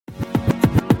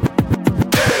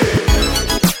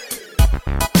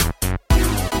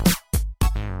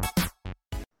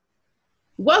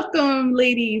Welcome,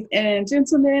 ladies and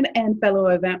gentlemen, and fellow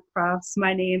event profs.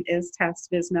 My name is Tess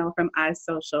Bismell from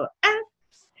iSocialX,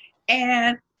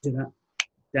 and my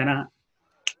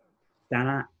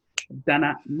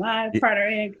partner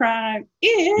in crime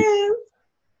is.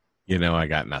 You know, I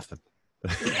got nothing.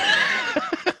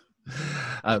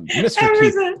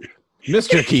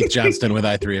 Mr. Keith Johnston with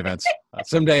i3 Events.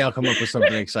 Someday I'll come up with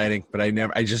something exciting, but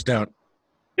I just don't.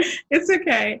 It's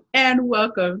okay. And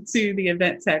welcome to the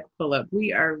Event Tech Pull-Up.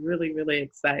 We are really, really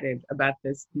excited about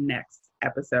this next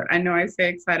episode. I know I say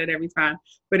excited every time,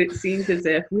 but it seems as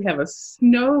if we have a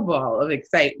snowball of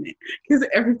excitement because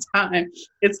every time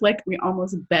it's like we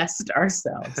almost best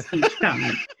ourselves each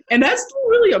time. And that's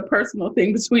really a personal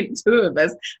thing between the two of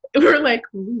us. We're like,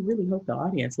 well, we really hope the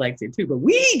audience likes it too, but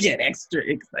we get extra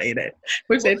excited,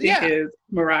 which I think is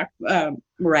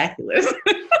miraculous.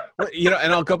 You know,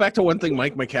 and I'll go back to one thing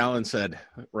Mike McCallan said,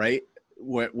 right?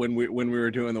 When we were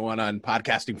doing the one on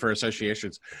podcasting for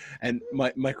associations, and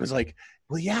Mike was like,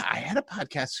 well, yeah, I had a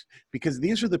podcast because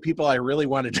these are the people I really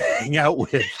wanted to hang out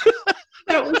with.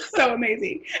 That was so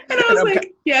amazing. And I was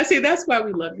like, yeah, see, that's why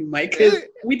we love you, Mike, because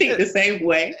we think the same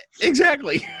way.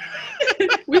 Exactly.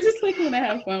 We just like want to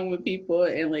have fun with people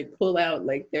and like pull out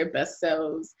like their best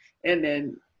selves. And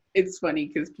then it's funny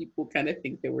because people kind of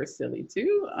think that we're silly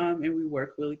too. And we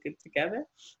work really good together.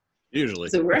 Usually.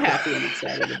 So we're happy and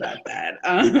excited about that.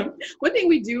 One thing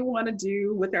we do want to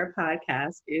do with our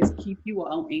podcast is keep you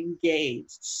all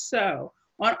engaged. So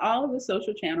on all of the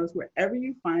social channels, wherever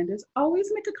you find us, always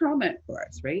make a comment for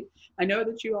us, right? I know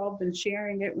that you all have been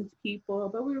sharing it with people,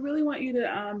 but we really want you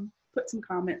to put some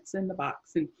comments in the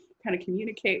box and kind of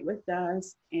communicate with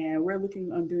us. And we're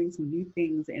looking on doing some new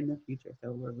things in the future.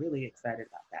 So we're really excited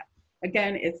about that.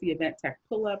 Again, it's the Event Tech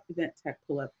Pull-Up,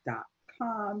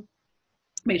 eventtechpullup.com.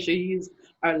 Make sure you use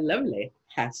our lovely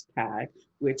hashtag,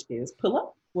 which is Pull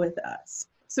Up With Us.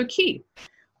 So Keith,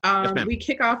 yes, we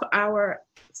kick off our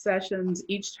sessions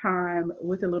each time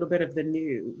with a little bit of the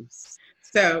news.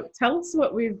 So tell us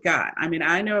what we've got. I mean,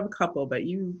 I know of a couple, but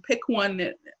you pick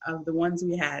one of the ones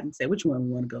we had and say which one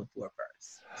we want to go for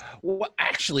first. Well,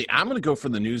 actually, I'm going to go for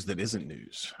the news that isn't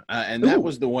news. And that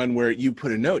was the one where you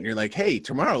put a note and you're like, hey,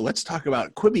 tomorrow, let's talk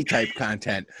about Quibi type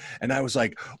content. And I was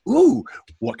like, ooh,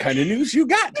 what kind of news you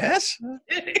got, Tess?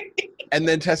 And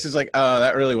then Tess is like, oh,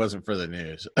 that really wasn't for the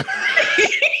news.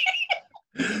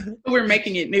 We're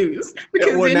making it news because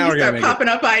then we start popping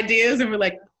up ideas and we're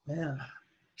like, yeah.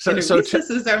 So this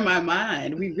is on my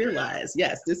mind. We realize,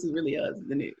 yes, this is really us,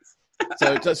 the news.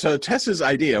 So Tess's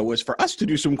idea was for us to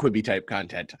do some Quibi type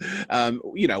content,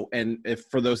 you know, and if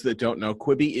for those that don't know,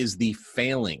 Quibi is the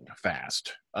failing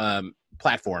fast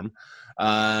platform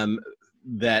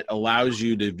that allows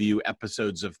you to view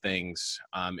episodes of things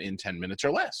in 10 minutes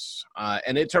or less.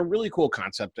 And it's a really cool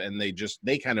concept, and they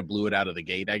kind of blew it out of the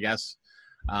gate, I guess.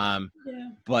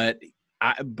 But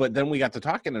then we got to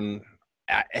talking, and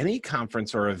any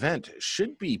conference or event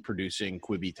should be producing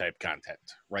Quibi type content,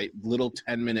 right? Little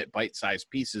 10-minute bite-sized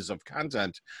pieces of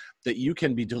content that you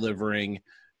can be delivering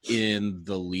in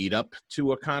the lead up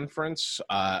to a conference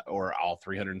or all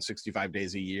 365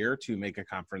 days a year to make a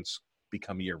conference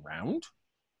become year round.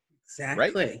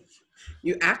 Exactly. Right?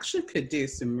 You actually could do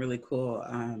some really cool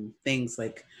things.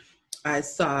 Like I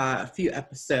saw a few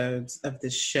episodes of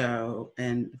this show,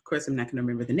 and of course I'm not going to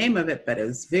remember the name of it, but it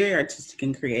was very artistic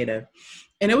and creative.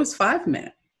 And it was 5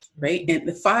 minutes, right? In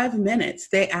the 5 minutes,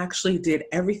 they actually did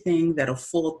everything that a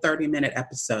full 30-minute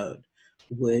episode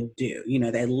would do. You know,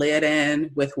 they led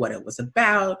in with what it was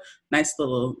about, nice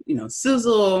little,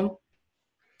 sizzle,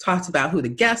 talked about who the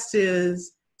guest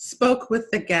is, spoke with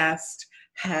the guest,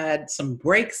 had some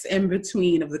breaks in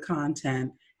between of the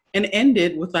content, and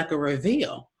ended with like a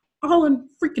reveal. All in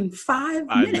freaking 5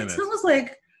 minutes. And I was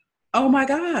like, oh my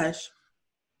gosh,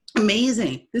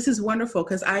 amazing. This is wonderful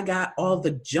because I got all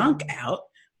the junk out.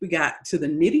 We got to the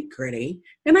nitty gritty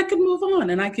and I can move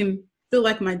on and I can feel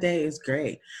like my day is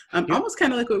great. Almost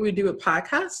kind of like what we do with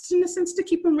podcasts in a sense to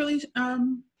keep them really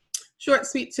short,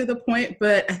 sweet, to the point,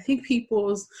 but I think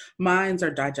people's minds are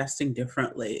digesting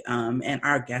differently. And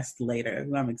our guest later,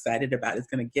 who I'm excited about, is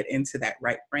going to get into that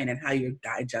right brain and how you're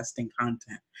digesting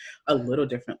content a little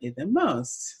differently than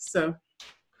most. So,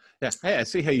 yeah, hey, I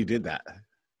see how you did that.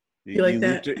 You like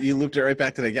that? You looped it right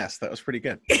back to the guest. That was pretty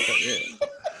good.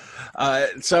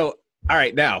 So, all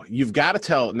right, now you've got to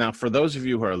tell. Now, for those of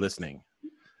you who are listening,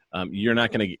 you're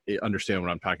not going to understand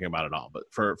what I'm talking about at all. But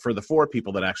for the 4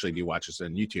 people that actually do watch this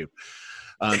on YouTube,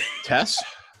 Tess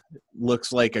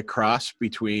looks like a cross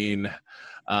between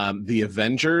The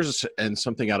Avengers, and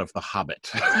something out of The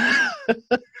Hobbit.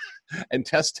 And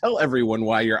Tess, tell everyone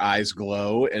why your eyes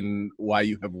glow and why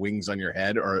you have wings on your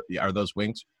head, or are those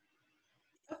wings?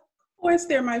 Of course,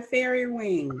 they're my fairy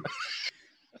wings.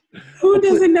 Who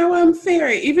doesn't know I'm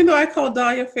fairy? Even though I call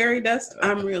Dahlia fairy dust,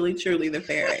 I'm really truly the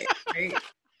fairy. Right?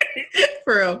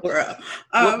 For real, for real.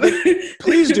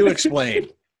 Please do explain.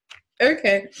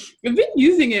 Okay. I've been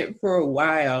using it for a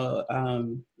while,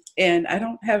 and I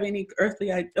don't have any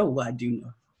earthly idea. Oh, well, I do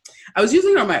know. I was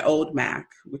using it on my old Mac,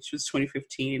 which was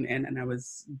 2015, and I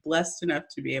was blessed enough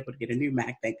to be able to get a new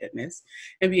Mac, thank goodness,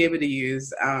 and be able to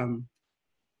use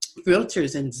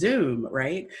filters in Zoom,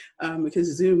 right?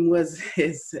 Because Zoom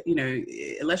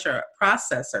unless your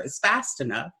processor is fast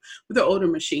enough, with the older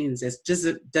machines, it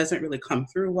doesn't really come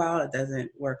through well. It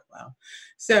doesn't work well.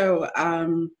 So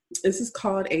this is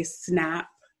called a snap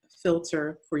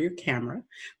filter for your camera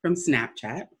from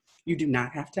Snapchat. You do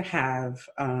not have to have,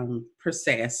 per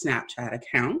se, a Snapchat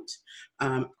account.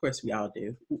 Of course, we all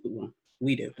do.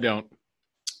 We do. I don't.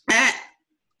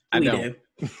 We do.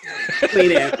 We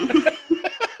do.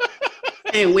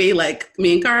 And we, like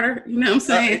me and Carter, you know what I'm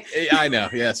saying? I know,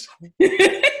 yes.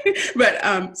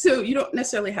 But so you don't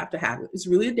necessarily have to have it. It's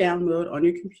really a download on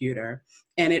your computer,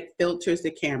 and it filters the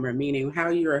camera, meaning how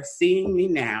you are seeing me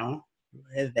now.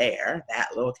 There, that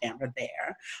little camera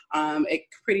there. It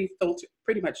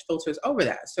pretty much filters over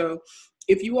that. So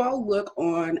if you all look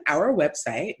on our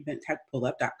website,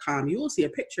 eventtechpullup.com, you will see a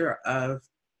picture of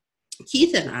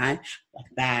Keith and I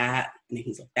like that, and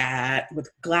he's like that with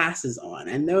glasses on.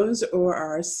 And those are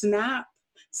our Snap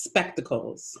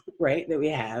spectacles, right, that we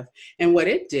have. And what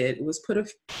it did was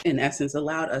in essence,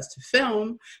 allowed us to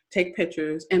film, take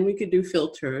pictures, and we could do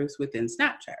filters within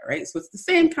Snapchat, right? So it's the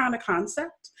same kind of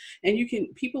concept. And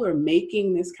people are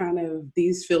making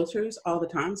these filters all the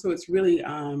time. So it's really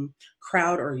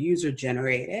crowd or user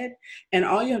generated. And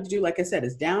all you have to do, like I said,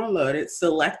 is download it,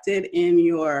 select it in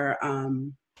your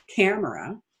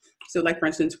camera. So like, for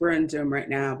instance, we're in Zoom right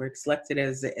now. We're selected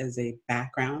as a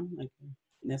background, like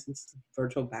in essence,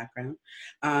 virtual background,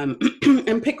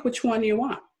 and pick which one you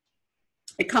want.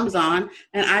 It comes on,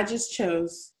 and I just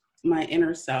chose my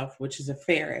inner self, which is a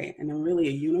fairy, and I'm really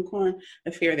a unicorn,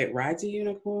 a fairy that rides a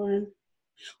unicorn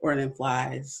or then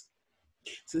flies.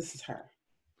 So this is her.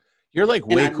 You're like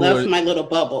way and I love my little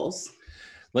bubbles.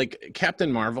 Like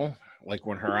Captain Marvel, like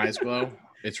when her eyes glow.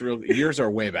 It's real. Yours are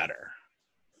way better.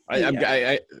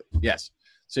 Yes.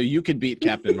 So you could beat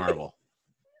Captain Marvel.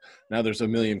 Now there's a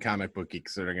million comic book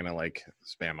geeks that are going to like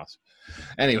spam us.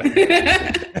 Anyway.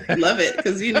 Love it.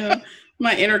 Because,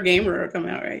 my inner gamer will come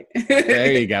out, right?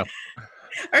 There you go.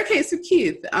 Okay. So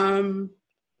Keith, I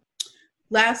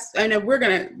know we're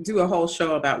going to do a whole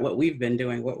show about what we've been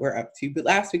doing, what we're up to. But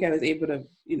last week I was able to,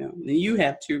 you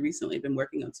have too recently been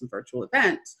working on some virtual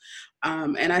events.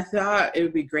 And I thought it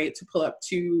would be great to pull up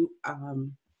two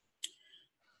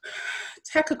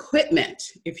tech equipment,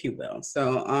 if you will.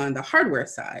 So on the hardware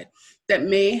side, that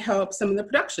may help some of the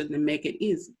production and make it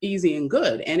easy and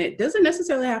good. And it doesn't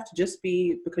necessarily have to just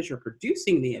be because you're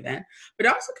producing the event, but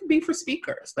it also could be for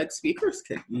speakers. Like speakers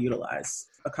could utilize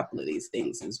a couple of these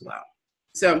things as well.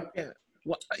 So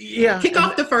kick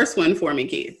off the first one for me,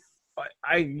 Keith.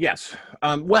 Yes.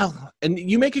 Well, and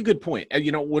you make a good point.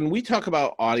 When we talk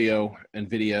about audio and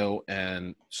video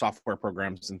and software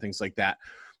programs and things like that,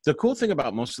 the cool thing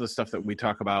about most of the stuff that we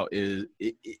talk about is,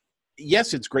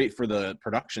 yes, it's great for the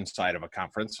production side of a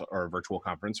conference or a virtual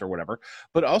conference or whatever,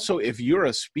 but also if you're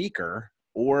a speaker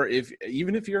or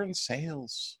even if you're in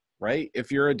sales, right?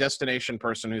 If you're a destination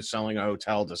person who's selling a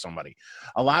hotel to somebody,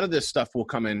 a lot of this stuff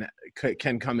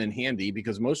can come in handy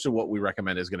because most of what we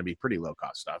recommend is going to be pretty low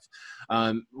cost stuff,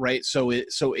 right? So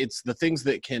it's the things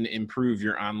that can improve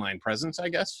your online presence, I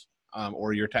guess,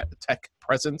 or your tech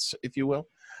presence, if you will.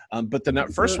 But the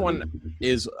first one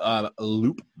is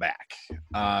Loopback,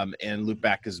 and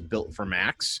Loopback is built for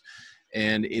Macs,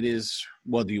 and it is.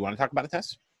 Well, do you want to talk about it,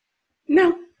 Tess?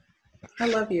 No, I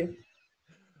love you.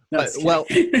 No,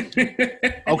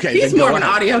 okay. He's more of an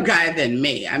audio guy than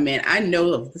me. I mean, I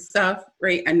know of the stuff,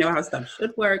 right? I know how stuff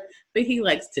should work, but he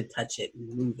likes to touch it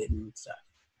and move it and stuff.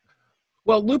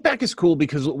 Well, Loopback is cool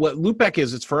because what Loopback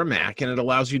is, it's for a Mac, and it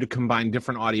allows you to combine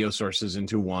different audio sources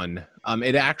into one.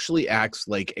 It actually acts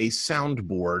like a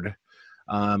soundboard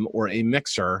or a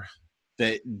mixer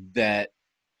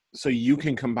so you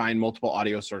can combine multiple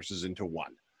audio sources into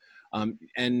one.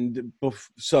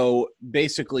 So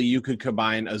basically, you could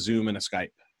combine a Zoom and a Skype,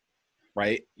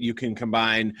 right? You can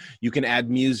add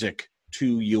music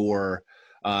to your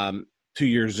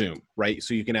Zoom, right?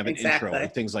 So you can have an intro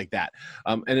and things like that.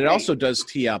 And it also does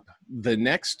tee up the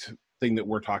next thing that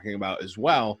we're talking about as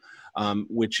well,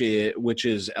 which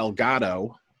is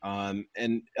Elgato,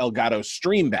 and Elgato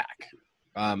Streamback,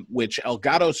 which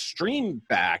Elgato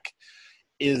Streamback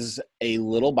is a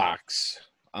little box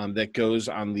that goes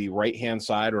on the right-hand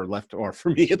side or left, or for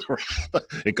me,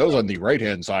 it goes on the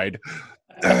right-hand side.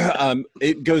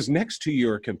 It goes next to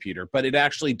your computer, but it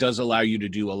actually does allow you to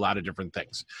do a lot of different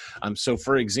things. So,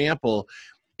 for example,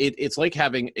 it's like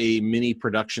having a mini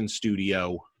production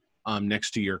studio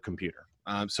next to your computer.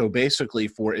 So basically,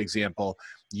 for example,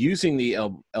 using the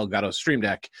Elgato Stream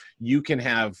Deck, you can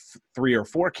have 3 or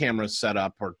 4 cameras set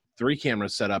up, or 3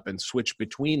 cameras set up, and switch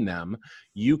between them.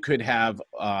 You could have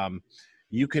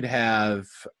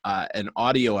an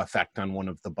audio effect on one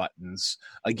of the buttons.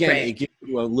 Again, right. It gives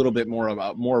you a little bit more of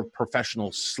a more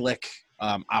professional, slick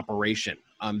operation.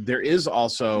 There is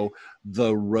also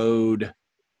the Rode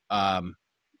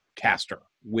Caster,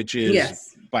 which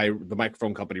is by the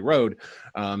microphone company Rode.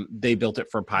 They built it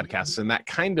for podcasts, and that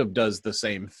kind of does the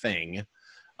same thing,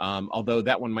 although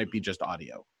that one might be just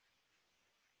audio.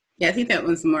 Yeah, I think that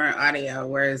one's more audio,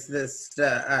 whereas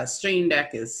the Stream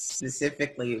Deck is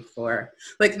specifically for,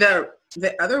 like, the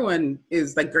other one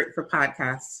is like great for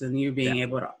podcasts and you being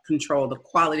able to control the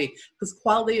quality, because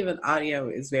quality of an audio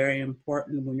is very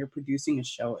important when you're producing a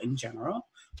show in general.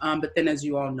 But then, as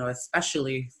you all know,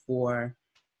 especially for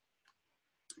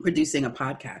producing a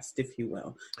podcast, if you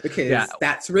will, because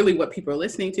that's really what people are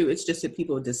listening to. It's just that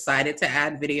people decided to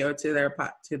add video to their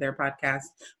podcast,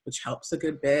 which helps a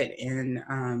good bit.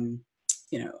 And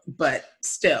but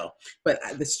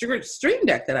the Stream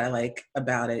Deck that I like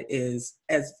about it is,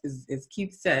 as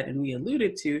Keith said, and we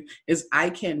alluded to, is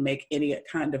I can make any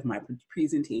kind of my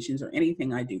presentations or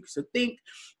anything I do. So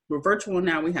we're virtual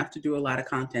now, we have to do a lot of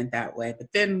content that way. But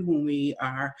then when we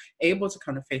are able to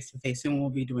come to face-to-face, then we'll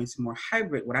be doing some more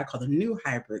hybrid, what I call the new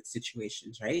hybrid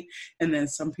situations, right? And then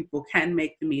some people can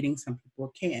make the meeting, some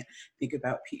people can't. Think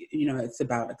about, it's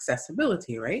about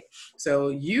accessibility, right? So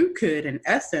you could, in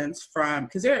essence,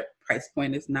 because their price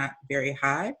point is not very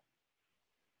high,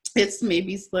 it's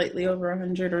maybe slightly over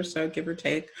 100 or so, give or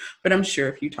take. But I'm sure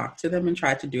if you talk to them and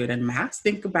try to do it en masse,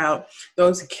 think about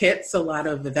those kits a lot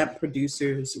of event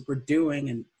producers were doing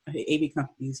and AV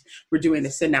companies were doing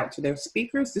to send out to their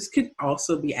speakers. This could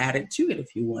also be added to it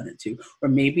if you wanted to. Or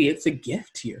maybe it's a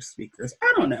gift to your speakers.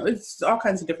 I don't know. It's all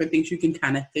kinds of different things you can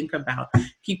kind of think about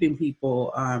keeping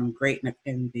people great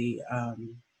in the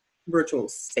virtual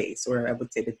space, or I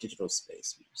would say the digital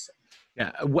space.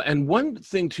 Yeah, and one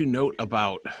thing to note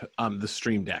about the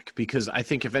Stream Deck, because I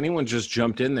think if anyone just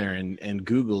jumped in there and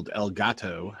Googled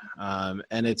Elgato,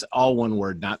 and it's all one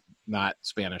word, not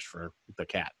Spanish for the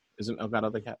cat. Isn't Elgato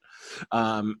the cat?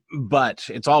 But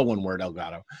it's all one word,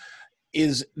 Elgato.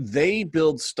 Is they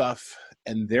build stuff,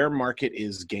 and their market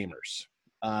is gamers,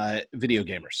 video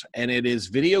gamers. And it is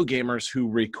video gamers who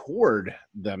record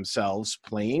themselves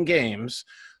playing games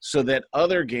so that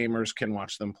other gamers can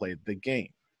watch them play the game.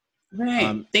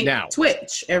 Right. Think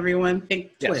Twitch, everyone.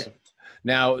 Think Twitch. Yes.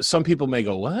 Now, some people may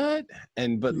go, what?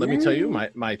 But let me tell you,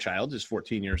 my child is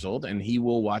 14 years old, and he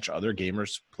will watch other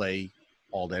gamers play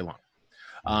all day long.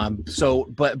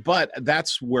 But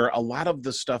that's where a lot of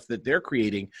the stuff that they're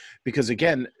creating, because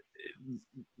again,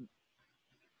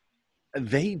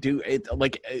 they do it,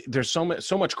 like, there's so much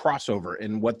crossover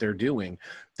in what they're doing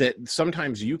that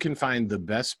sometimes you can find the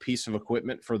best piece of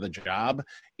equipment for the job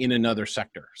in another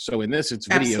sector. So in this, it's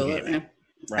video gaming,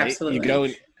 right? Absolutely.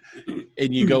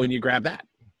 You go and you grab that.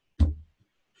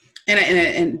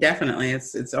 And definitely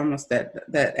it's almost that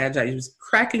agile. He was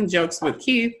cracking jokes with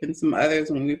Keith and some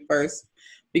others when we first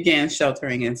began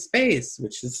sheltering in space,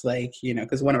 which is like,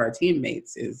 because one of our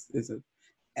teammates is a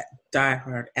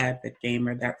diehard avid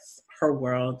gamer. That's her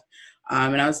world.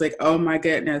 And I was like, oh my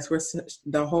goodness,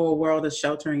 the whole world is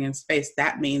sheltering in space.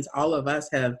 That means all of us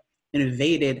have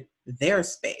invaded their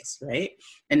space, right?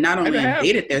 And not only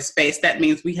invaded their space, that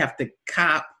means we have to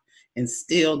cop and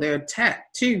steal their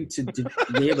tech too, to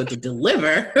be able to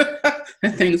deliver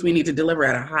the things we need to deliver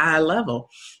at a high level,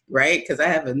 right? Because I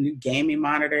have a new gaming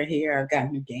monitor here. I've got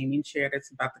a new gaming chair that's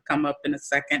about to come up in a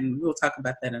second, and we'll talk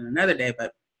about that in another day.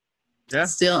 But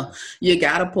still, you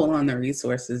got to pull on the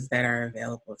resources that are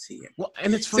available to you. Well,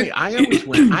 and it's funny.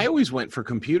 I always went for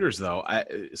computers, though.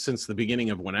 Since the beginning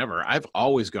of whenever, I've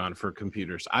always gone for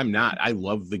computers. I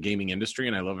love the gaming industry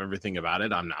and I love everything about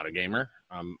it. I'm not a gamer.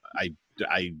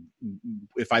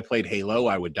 If I played Halo,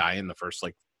 I would die in the first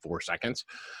 4 seconds.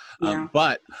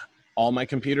 But all my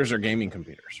computers are gaming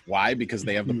computers. Why? Because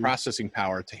they have the processing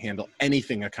power to handle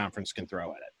anything a conference can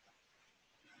throw at it.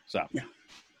 So.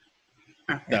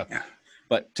 Okay,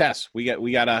 But Tess, we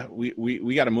got a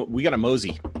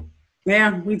mosey.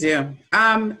 Yeah, we do.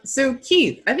 So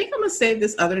Keith, I think I'm gonna save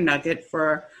this other nugget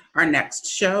for our next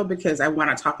show because I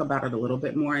want to talk about it a little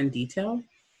bit more in detail.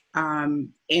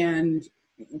 And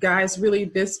guys, really,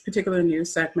 this particular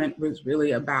news segment was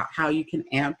really about how you can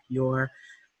amp your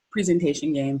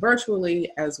presentation game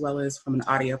virtually as well as from an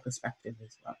audio perspective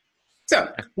as well.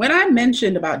 So when I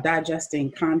mentioned about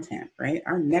digesting content, right,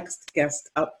 our next guest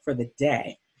up for the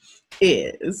day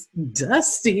is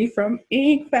Dusty from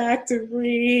Ink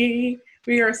Factory.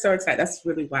 We are so excited. That's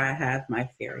really why I have my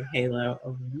fairy halo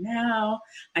over now.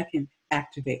 I can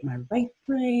activate my right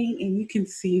brain, and you can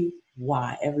see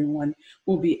why everyone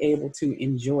will be able to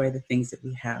enjoy the things that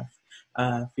we have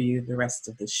for you the rest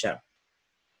of the show.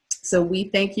 So we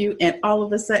thank you, and all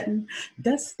of a sudden,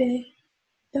 Dusty,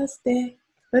 Dusty,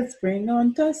 let's bring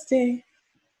on Dusty.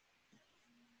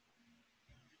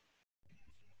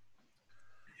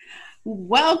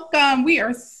 Welcome. We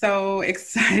are so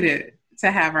excited to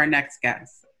have our next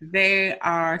guest. They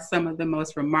are some of the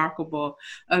most remarkable,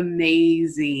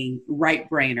 amazing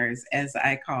right-brainers, as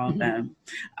I call them.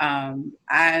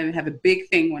 I have a big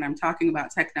thing when I'm talking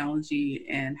about technology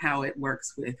and how it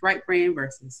works with right brain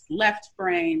versus left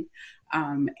brain.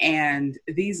 And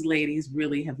these ladies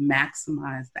really have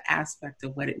maximized the aspect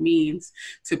of what it means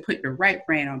to put your right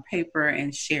brain on paper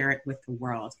and share it with the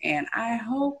world. And I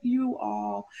hope you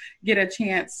all get a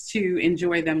chance to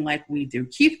enjoy them like we do.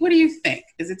 Keith, what do you think?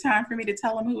 Is it time for me to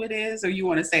tell them who it is, or you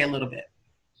want to say a little bit?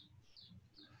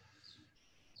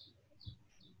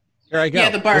 Here I go. Yeah,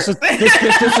 the burp.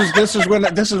 This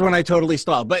is when I totally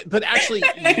stall. But actually,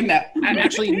 no.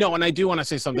 And I do want to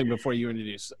say something before you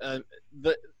introduce.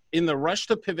 In the rush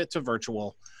to pivot to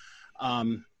virtual,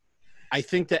 I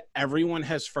think that everyone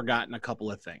has forgotten a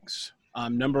couple of things.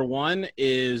 Number one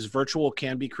is virtual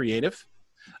can be creative,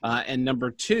 and number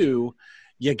two,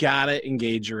 you gotta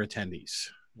engage your attendees,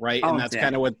 right? And that's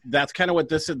kind of what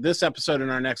this episode and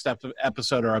our next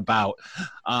episode are about.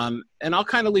 And I'll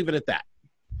kind of leave it at that.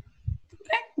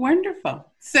 Okay, wonderful.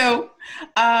 So,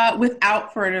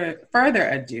 without further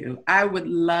ado, I would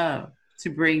love to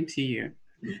bring to you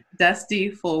Dusty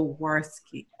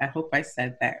Fulwarski. I hope I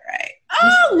said that right.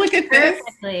 Oh, look at this.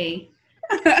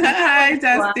 Hi,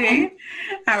 Dusty.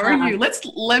 How are you?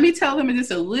 Let me tell them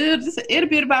just a little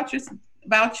bit about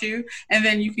you, and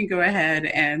then you can go ahead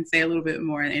and say a little bit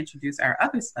more and introduce our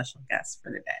other special guest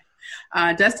for the day.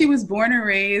 Dusty was born and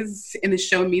raised in the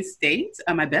Show Me State.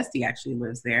 My bestie actually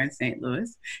lives there in St.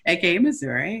 Louis, aka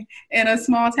Missouri, in a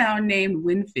small town named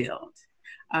Winfield.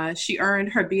 She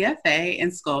earned her BFA in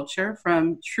sculpture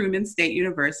from Truman State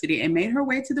University and made her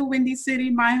way to the Windy City,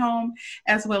 my home,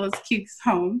 as well as Keith's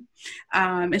home.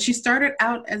 And she started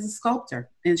out as a sculptor,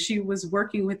 and she was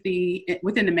working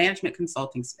within the management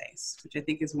consulting space, which I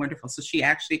think is wonderful. So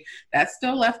that's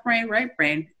still left brain, right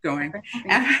brain going.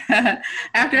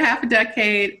 After half a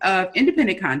decade of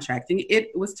independent contracting,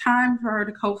 it was time for her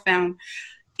to co-found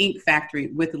Ink Factory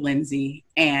with Lindsay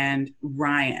and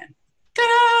Ryan. Ta-da!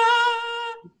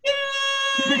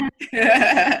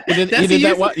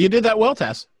 You did that well,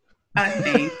 Tess.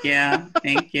 Thank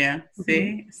you.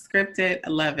 See, scripted. I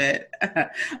love it.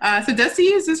 So Dusty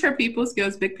uses her people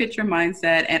skills, big picture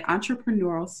mindset, and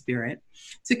entrepreneurial spirit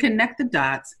to connect the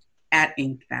dots at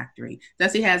Ink Factory.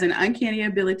 Dusty has an uncanny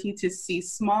ability to see a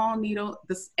small needle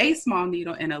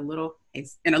in a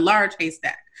large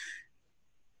haystack.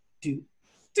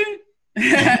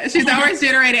 She's always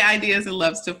generating ideas and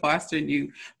loves to foster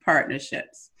new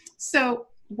partnerships. So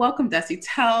welcome, Dusty.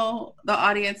 Tell the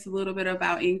audience a little bit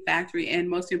about Ink Factory and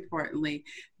most importantly,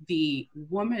 the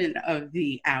woman of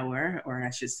the hour, or I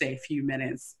should say a few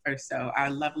minutes or so, our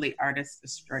lovely artist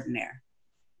extraordinaire.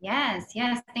 Yes.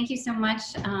 Thank you so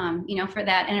much, for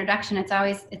that introduction. It's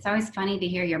always funny to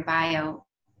hear your bio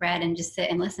read and just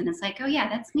sit and listen. It's like, oh yeah,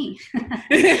 that's me.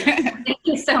 Thank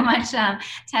you so much,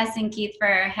 Tess and Keith, for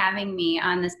having me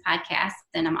on this podcast.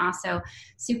 And I'm also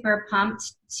super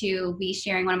pumped to be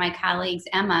sharing one of my colleagues,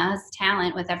 Emma's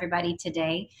talent with everybody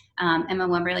today. Emma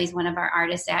Wimberly is one of our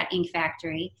artists at Ink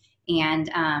Factory. And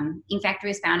Ink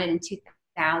Factory was founded in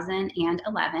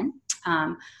 2011.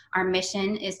 Our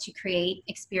mission is to create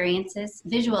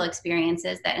visual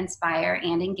experiences that inspire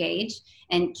and engage.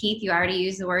 And Keith, you already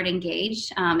used the word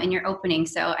engage in your opening.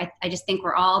 So I just think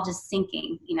we're all just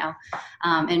sinking, in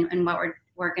what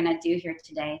we're going to do here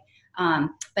today.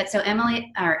 But so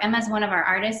Emma's one of our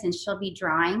artists, and she'll be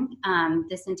drawing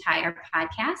this entire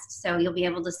podcast. So you'll be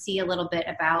able to see a little bit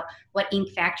about what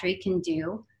Ink Factory can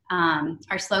do.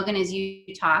 Our slogan is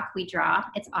 "You talk, we draw."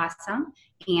 It's awesome.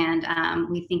 And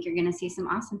we think you're going to see some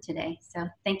awesome today. So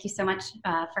thank you so much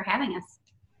for having us.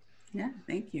 Yeah,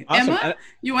 thank you. Awesome. Emma,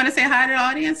 you want to say hi to the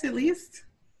audience at least?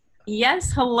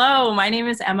 Yes, hello. My name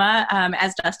is Emma.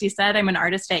 As Dusty said, I'm an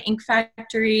artist at Ink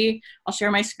Factory. I'll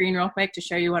share my screen real quick to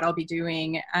show you what I'll be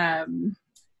doing.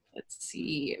 Let's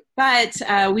see. But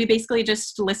we basically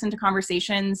just listen to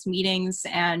conversations, meetings,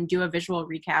 and do a visual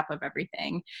recap of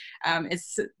everything.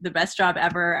 It's the best job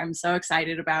ever. I'm so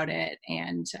excited about it,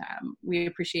 and we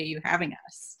appreciate you having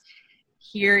us.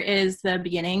 Here is the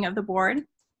beginning of the board.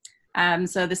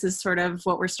 So this is sort of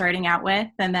what we're starting out with,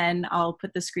 and then I'll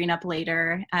put the screen up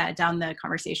later down the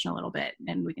conversation a little bit,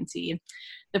 and we can see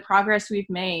the progress we've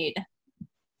made.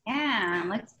 Yeah,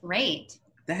 looks great.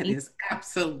 That is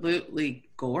absolutely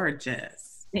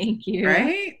gorgeous. Thank you.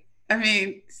 Right? I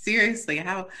mean, seriously,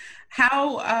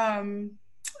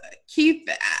 Keith,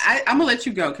 I'm gonna let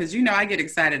you go because I get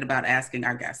excited about asking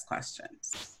our guests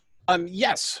questions.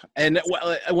 Yes, and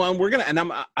we're gonna,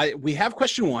 and we have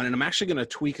question one, and I'm actually gonna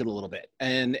tweak it a little bit.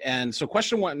 And so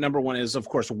number one is, of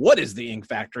course, what is the Ink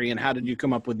Factory, and how did you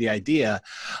come up with the idea?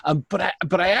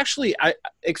 But I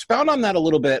expound on that a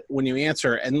little bit when you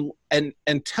answer,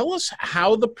 and tell us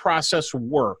how the process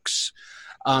works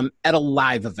at a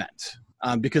live event.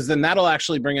 Because then that'll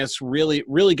actually bring us really,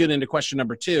 really good into question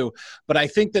number two. But I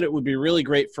think that it would be really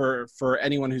great for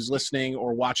anyone who's listening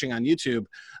or watching on YouTube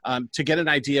to get an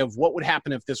idea of what would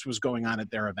happen if this was going on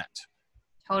at their event.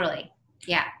 Totally.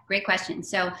 Yeah, great question.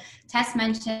 So Tess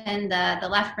mentioned the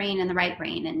left brain and the right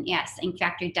brain. And yes, Ink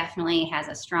Factory definitely has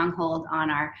a stronghold on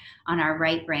our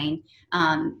right brain.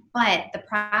 But the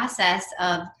process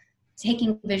of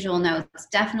taking visual notes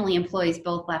definitely employs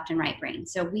both left and right brain.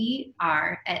 So we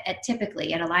are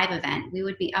typically at a live event, we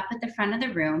would be up at the front of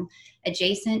the room,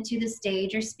 adjacent to the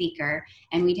stage or speaker,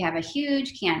 and we'd have a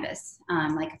huge canvas,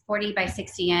 like a 40 by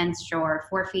 60 inch or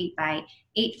 4 feet by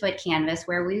 8 foot canvas,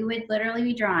 where we would literally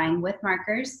be drawing with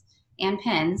markers and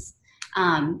pens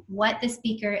what the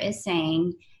speaker is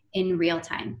saying in real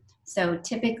time. So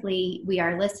typically we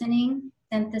are listening,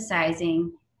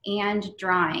 synthesizing, and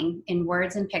drawing in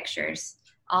words and pictures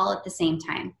all at the same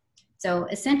time. So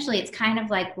essentially it's kind of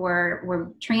like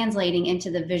we're translating into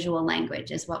the visual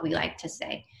language is what we like to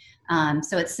say.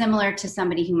 So it's similar to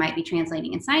somebody who might be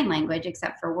translating in sign language,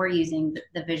 except for we're using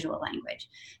the visual language.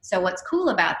 So what's cool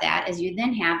about that is you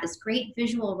then have this great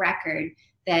visual record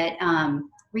that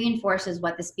reinforces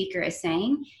what the speaker is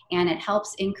saying, and it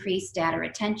helps increase data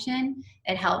retention.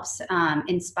 It helps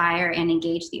inspire and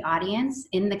engage the audience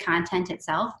in the content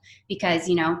itself, because,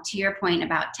 to your point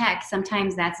about tech,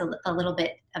 sometimes that's a little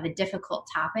bit of a difficult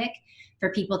topic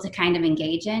for people to kind of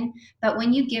engage in. But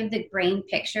when you give the brain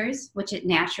pictures, which it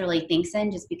naturally thinks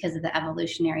in just because of the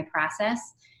evolutionary process,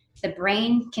 the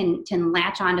brain can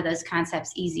latch onto those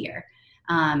concepts easier.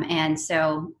 And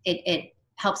so it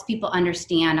helps people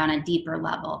understand on a deeper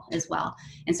level as well.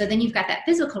 And so then you've got that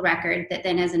physical record that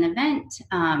then as an event,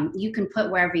 you can put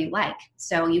wherever you like.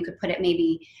 So you could put it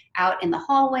maybe out in the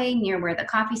hallway near where the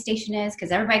coffee station is,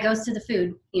 because everybody goes to the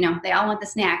food, they all want the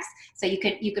snacks. So you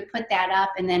could put that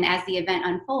up, and then as the event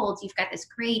unfolds, you've got this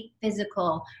great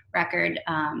physical record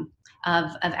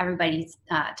of everybody's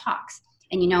talks.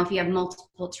 And if you have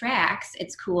multiple tracks,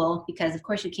 it's cool because of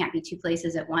course you can't be two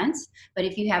places at once. But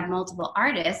if you have multiple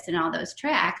artists in all those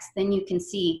tracks, then you can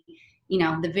see,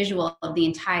 the visual of the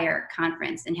entire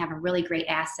conference and have a really great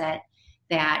asset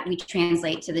that we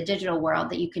translate to the digital world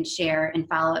that you can share and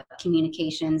follow up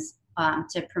communications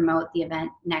to promote the event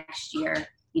next year,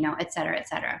 et cetera, et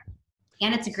cetera.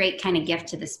 And it's a great kind of gift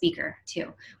to the speaker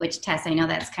too, which Tess, I know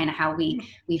that's kind of how we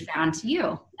found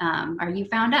you, or you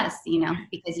found us,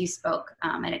 because you spoke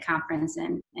at a conference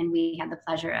and we had the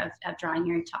pleasure of drawing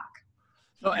your talk.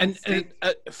 Oh, and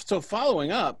so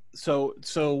following up, so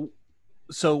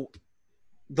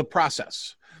the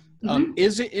process,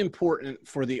 is it important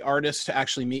for the artist to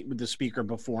actually meet with the speaker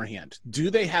beforehand?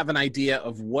 Do they have an idea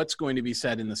of what's going to be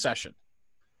said in the session?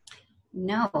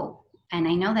 No. And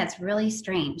I know that's really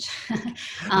strange.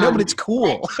 No, but it's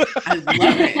cool. I love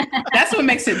it. That's what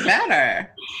makes it better.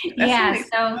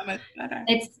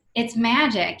 It's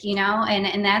magic,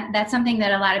 and that's something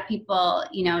that a lot of people,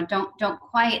 don't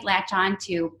quite latch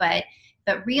onto, but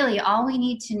really all we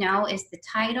need to know is the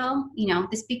title,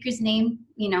 the speaker's name,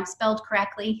 spelled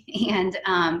correctly, and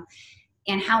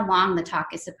how long the talk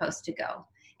is supposed to go.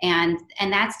 And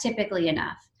that's typically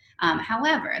enough.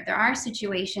 However, there are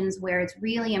situations where it's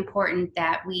really important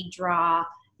that we draw,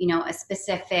 a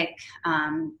specific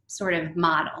sort of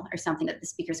model or something that the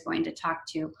speaker is going to talk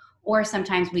to. Or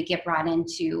sometimes we get brought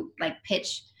into like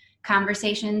pitch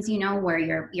conversations, where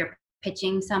you're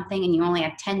pitching something and you only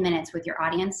have 10 minutes with your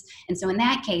audience. And so in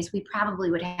that case, we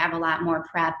probably would have a lot more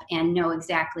prep and know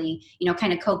exactly,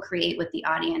 kind of co-create with the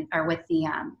audience or with the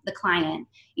client,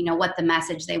 what the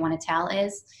message they want to tell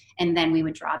is. And then we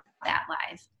would draw that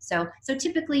live. So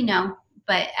typically no,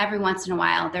 but every once in a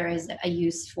while there is a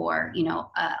use for,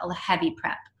 a heavy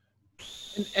prep.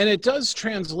 And it does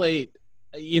translate,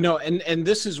 and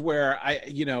this is where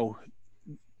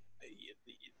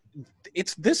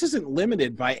this isn't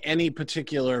limited by any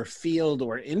particular field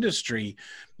or industry.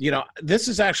 This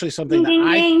is actually something that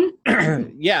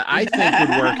I think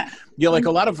would work. Like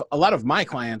a lot of my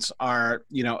clients are,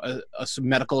 some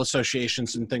medical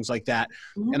associations and things like that.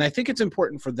 Mm-hmm. And I think it's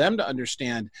important for them to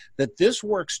understand that this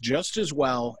works just as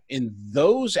well in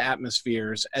those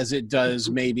atmospheres as it does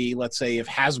maybe, let's say, if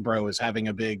Hasbro is having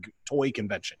a big toy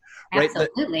convention, right?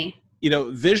 Absolutely.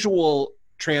 Visual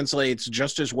translates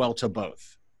just as well to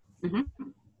both. Mm-hmm.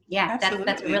 Yeah,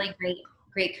 that's a really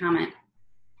great comment.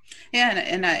 Yeah,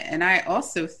 and I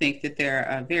also think that there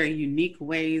are very unique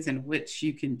ways in which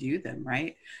you can do them,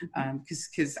 right? Because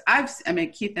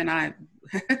Keith and I,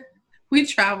 we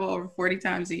travel over 40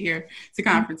 times a year to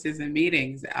conferences and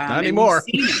meetings. Not anymore.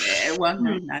 Well,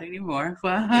 no, not anymore.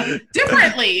 Well,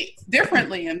 differently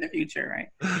in the future, right?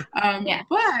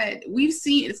 But we've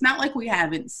seen, it's not like we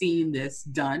haven't seen this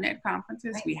done at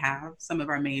conferences. Right. We have. Some of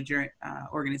our major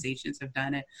organizations have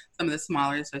done it. Some of the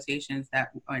smaller associations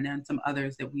and then some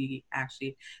others that we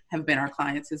actually have been our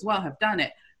clients as well have done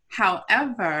it.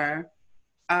 However,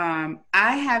 I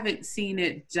haven't seen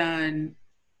it done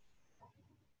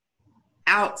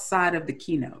outside of the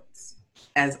keynotes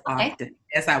as often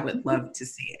as I would love to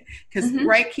see it. Because,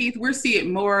 right, Keith, we see it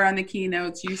more on the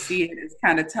keynotes. You see it as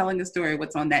kind of telling a story,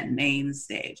 what's on that main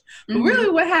stage. But really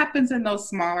what happens in those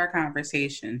smaller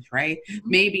conversations, right?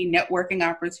 Maybe networking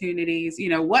opportunities,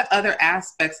 what other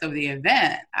aspects of the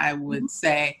event I would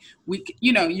say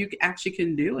you actually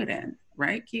can do it in,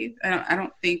 right, Keith? I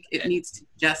don't think it needs to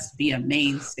just be a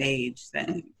main stage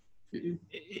thing.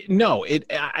 No,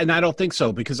 and I don't think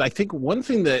so, because I think one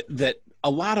thing that a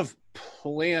lot of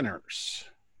planners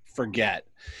forget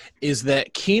is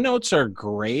that keynotes are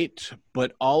great,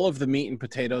 but all of the meat and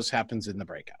potatoes happens in the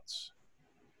breakouts.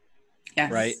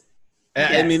 Yes. Right?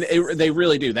 Yes. I mean, they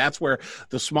really do. That's where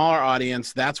the smaller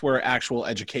audience, that's where actual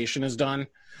education is done.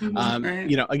 Right.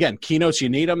 Again, keynotes, you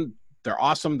need them. They're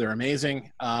awesome. They're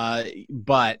amazing.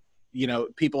 But,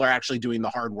 people are actually doing the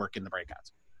hard work in the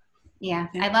breakouts. Yeah,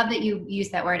 I love that you use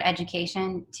that word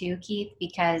education too, Keith,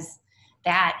 because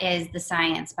that is the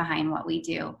science behind what we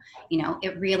do.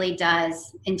 It really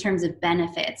does, in terms of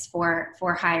benefits for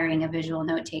hiring a visual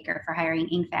note taker, for hiring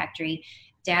Ink Factory,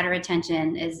 data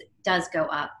retention does go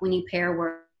up. When you pair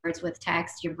words with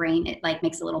text, your brain, it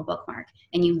makes a little bookmark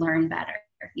and you learn better.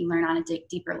 You learn on a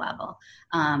deeper level.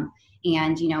 And,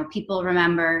 people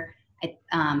remember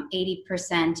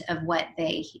 80% of what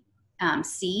they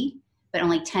see, but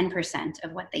only 10%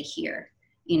 of what they hear,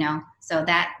 so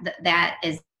that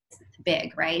is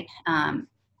big, right?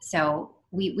 So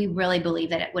we really believe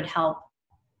that it would help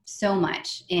so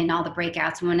much in all the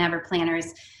breakouts. Whenever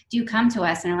planners do come to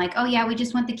us and are like, oh yeah, we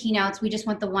just want the keynotes. We just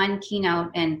want the one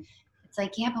keynote. And it's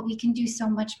like, yeah, but we can do so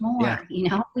much more,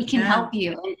 we can help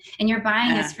you and you're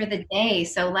buying us for the day.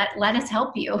 So let us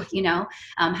help you,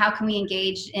 how can we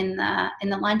engage in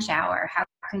the lunch hour? How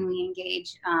can we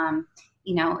engage,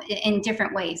 in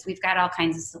different ways? We've got all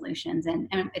kinds of solutions, and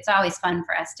it's always fun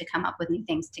for us to come up with new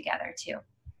things together too.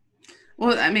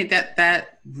 Well, I mean,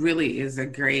 that really is a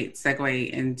great segue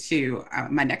into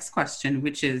my next question,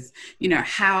 which is,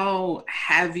 how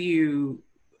have you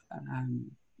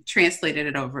translated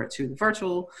it over to the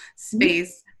virtual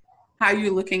space? How are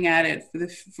you looking at it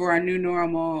for our new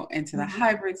normal into the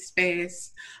hybrid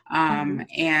space,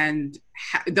 and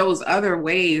those other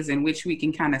ways in which we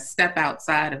can kind of step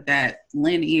outside of that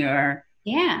linear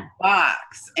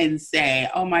box and say,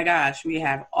 oh my gosh, we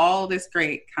have all this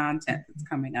great content that's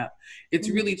coming up. It's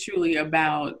really truly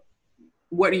about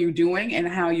what are you doing and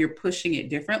how you're pushing it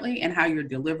differently and how you're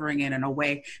delivering it in a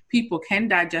way people can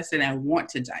digest it and want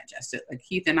to digest it. Like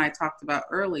Keith and I talked about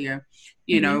earlier,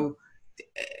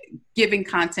 giving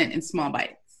content in small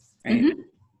bites, right?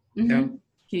 So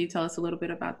can you tell us a little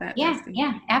bit about that?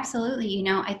 Yeah, absolutely.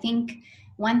 I think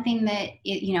one thing that,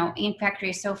 Ink Factory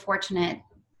is so fortunate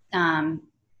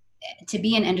to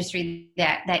be an industry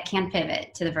that can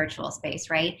pivot to the virtual space,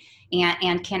 right?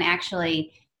 And can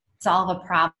actually solve a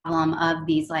problem of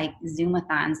these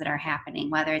Zoomathons that are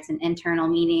happening, whether it's an internal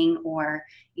meeting or,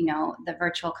 the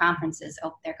virtual conferences.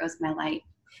 Oh, there goes my light.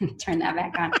 Turn that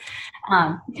back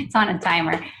on. It's on a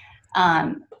timer.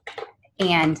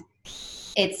 And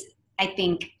I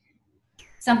think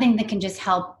something that can just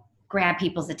help grab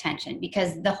people's attention,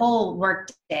 because the whole work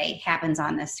day happens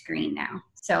on this screen now.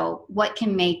 So what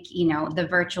can make, the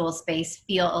virtual space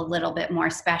feel a little bit more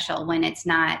special when it's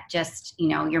not just,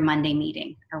 your Monday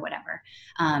meeting or whatever.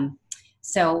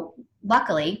 So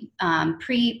luckily,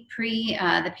 pre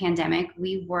the pandemic,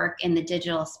 we work in the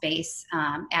digital space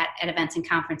at events and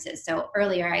conferences. So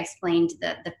earlier I explained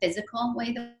the physical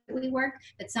way that we work,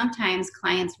 but sometimes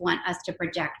clients want us to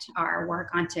project our work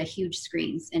onto huge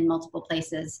screens in multiple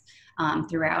places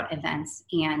throughout events.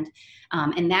 And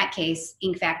in that case,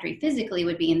 Ink Factory physically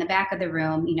would be in the back of the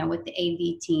room, with the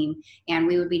AV team, and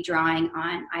we would be drawing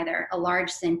on either a large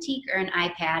Cintiq or an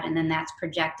iPad, and then that's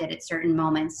projected at certain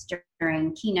moments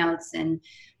during keynotes and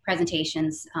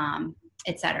presentations,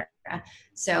 etc.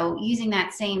 So using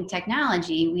that same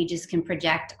technology, we just can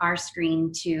project our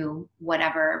screen to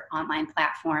whatever online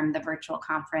platform the virtual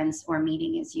conference or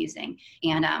meeting is using.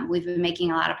 And we've been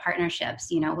making a lot of partnerships,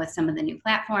 with some of the new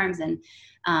platforms. And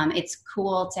it's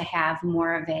cool to have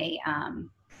more of a,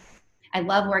 I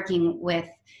love working with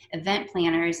event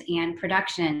planners and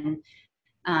production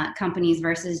companies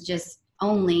versus just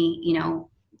only,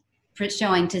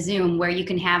 showing to Zoom, where you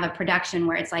can have a production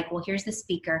where it's like, well, here's the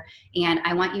speaker, and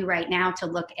I want you right now to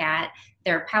look at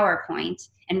their PowerPoint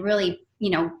and really,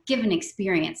 give an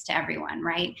experience to everyone,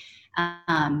 right?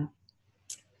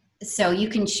 So you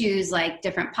can choose like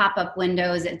different pop-up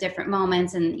windows at different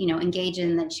moments and, engage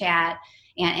in the chat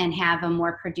and have a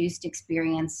more produced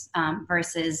experience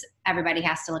versus everybody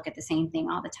has to look at the same thing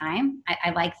all the time.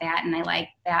 I like that, and I like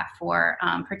that for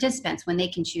participants when they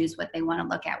can choose what they want to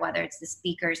look at, whether it's the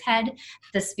speaker's head,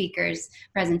 the speaker's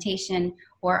presentation,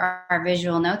 or our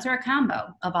visual notes, or a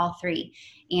combo of all three.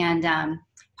 And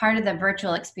part of the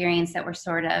virtual experience that we're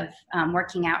sort of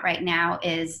working out right now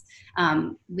is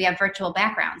we have virtual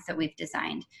backgrounds that we've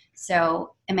designed.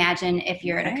 So imagine if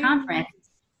you're at a conference,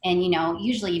 and,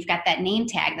 usually you've got that name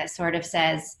tag that sort of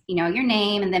says, your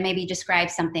name, and then maybe describe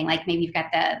something, like maybe you've got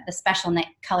the special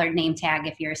colored name tag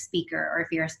if you're a speaker or if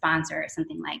you're a sponsor or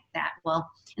something like that. Well,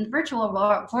 in the virtual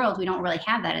world, we don't really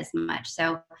have that as much.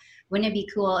 So wouldn't it be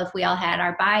cool if we all had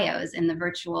our bios in the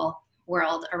virtual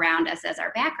world around us as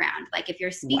our background? Like if you're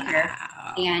a speaker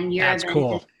and you're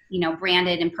cool.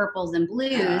 Branded in purples and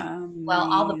blues,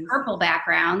 well, all the purple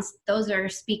backgrounds, those are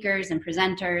speakers and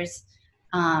presenters.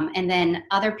 And then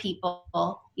other people,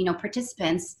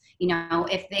 participants,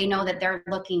 if they know that they're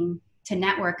looking to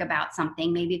network about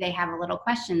something, maybe they have a little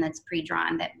question that's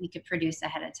pre-drawn that we could produce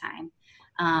ahead of time.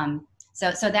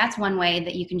 So that's one way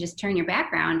that you can just turn your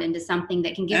background into something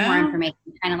that can give more information,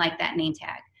 kind of like that name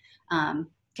tag.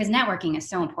 Because networking is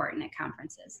so important at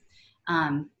conferences.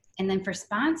 And then for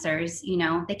sponsors,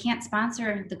 they can't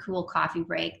sponsor the cool coffee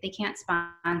break. They can't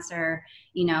sponsor,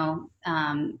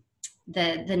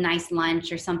 the nice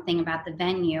lunch or something about the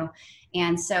venue.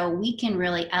 And so we can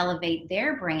really elevate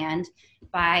their brand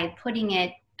by putting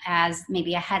it as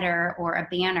maybe a header or a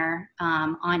banner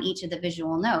on each of the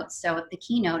visual notes. So if the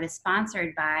keynote is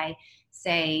sponsored by,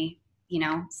 say,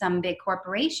 some big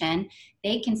corporation,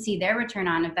 they can see their return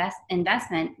on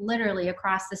investment literally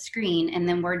across the screen, and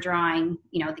then we're drawing,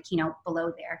 the keynote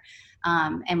below there.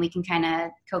 And we can kind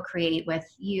of co-create with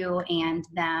you and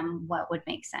them what would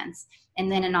make sense. And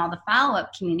then in all the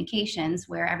follow-up communications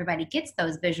where everybody gets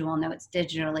those visual notes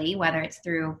digitally, whether it's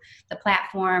through the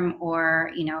platform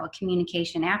or, a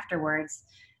communication afterwards,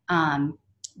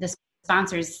 the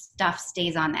sponsor's stuff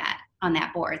stays on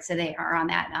that board. So they are on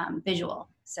that visual.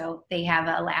 So they have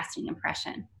a lasting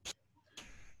impression.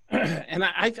 And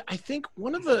I think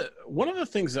one of the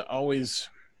things that always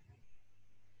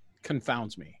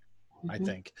confounds me, I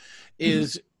think,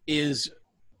 is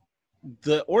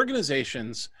the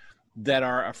organizations that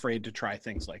are afraid to try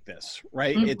things like this,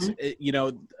 right?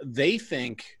 They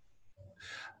think,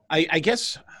 I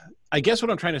guess what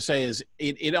I'm trying to say is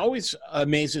it always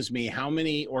amazes me how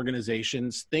many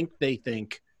organizations think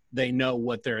they know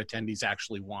what their attendees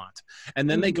actually want. And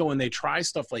then they go and they try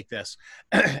stuff like this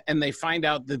and they find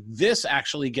out that this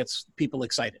actually gets people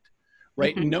excited,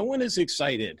 right? No one is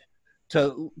excited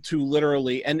to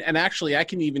literally, and actually I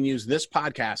can even use this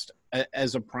podcast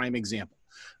as a prime example.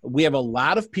 We have a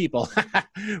lot of people. I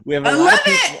love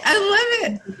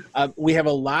it. We have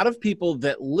a lot of people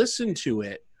that listen to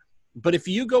it. But if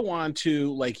you go on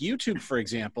to like YouTube, for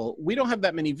example, we don't have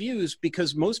that many views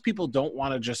because most people don't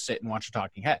want to just sit and watch a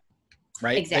talking head,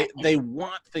 right? Exactly. They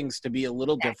want things to be a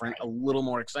little different, a little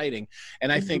more exciting. And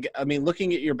I think,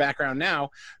 looking at your background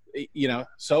now,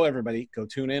 so everybody go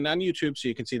tune in on YouTube so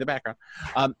you can see the background.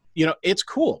 It's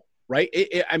cool, right?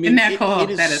 Isn't that cool? It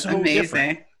is that is so amazing.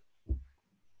 Different.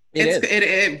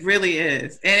 It really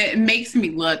is. And it makes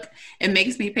me look, it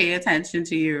makes me pay attention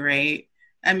to you, right?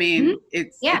 I mean,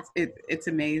 it's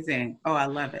amazing. Oh, I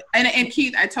love it. And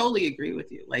Keith, I totally agree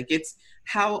with you. Like, it's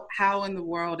how in the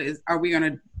world are we going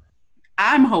to,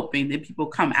 I'm hoping that people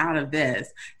come out of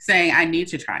this saying, I need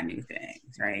to try new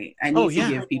things, right? I need to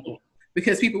give people,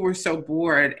 because people were so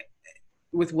bored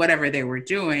with whatever they were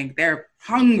doing. They're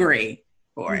hungry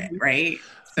for it, right?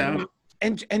 So,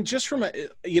 and just from a,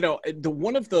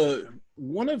 one of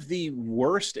the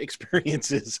worst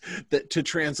experiences that to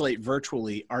translate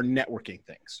virtually are networking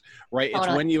things, right? It's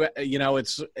when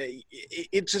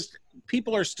it's just,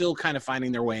 people are still kind of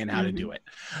finding their way in how to do it.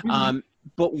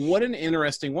 But what an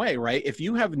interesting way, right? If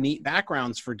you have neat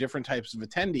backgrounds for different types of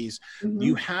attendees,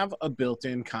 you have a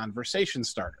built-in conversation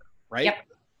starter, right?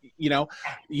 Yep.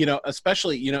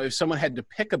 Especially, if someone had to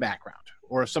pick a background,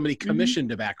 or if somebody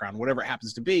commissioned a background, whatever it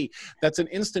happens to be, that's an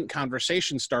instant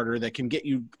conversation starter that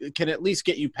can at least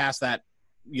get you past that,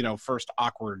 first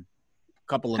awkward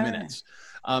couple of minutes.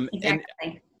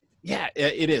 Exactly. And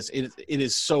it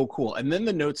is so cool. And then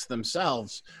the notes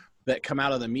themselves that come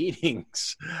out of the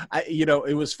meetings,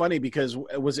 it was funny because,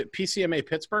 was it PCMA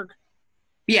Pittsburgh?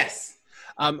 Yes.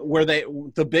 Where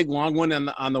the big long one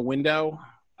on the window.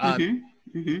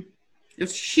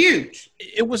 It's huge.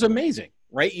 It was amazing,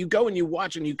 right? You go and you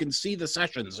watch and you can see the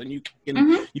sessions and you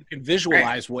can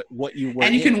visualize what you were.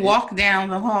 And you can walk down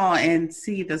the hall and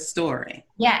see the story.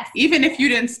 Yes. Even if you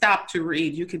didn't stop to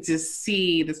read, you could just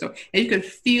see the story, and you could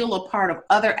feel a part of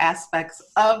other aspects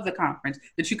of the conference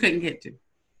that you couldn't get to.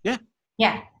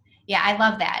 Yeah, I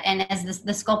love that. And as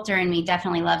the sculptor in me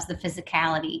definitely loves the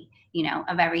physicality,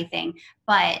 of everything.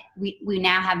 But we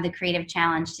now have the creative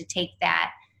challenge to take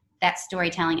that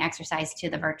storytelling exercise to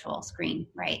the virtual screen,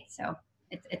 right? So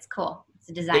it's cool. It's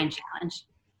a design challenge.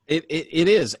 It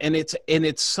is, and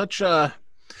it's such a,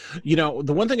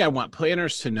 the one thing I want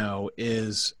planners to know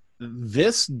is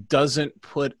this doesn't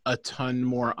put a ton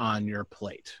more on your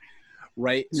plate,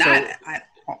 right?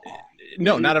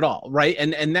 No, not at all, right?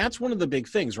 And that's one of the big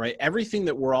things, right? Everything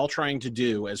that we're all trying to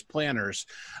do as planners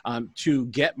to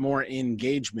get more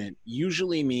engagement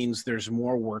usually means there's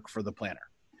more work for the planner,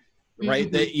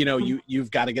 right? That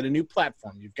you've got to get a new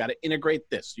platform, you've got to integrate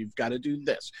this, you've got to do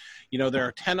this. There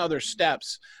are 10 other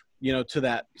steps, to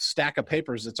that stack of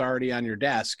papers that's already on your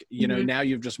desk. Now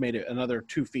you've just made it another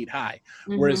 2 feet high.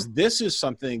 Whereas this is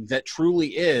something that truly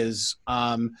is,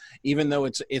 even though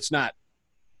it's not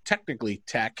technically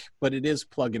tech, but it is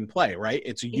plug and play, right?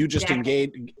 It's you just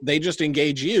engage, they just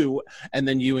engage you, and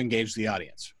then you engage the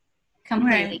audience.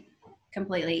 Completely.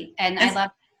 And I love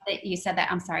that you said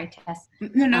that. I'm sorry, Tess.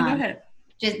 No, go ahead.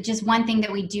 Just one thing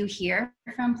that we do hear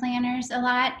from planners a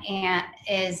lot, and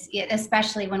is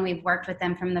especially when we've worked with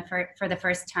them for the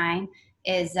first time,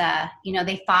 is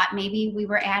they thought maybe we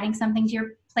were adding something to your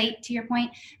plate, to your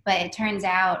point, but it turns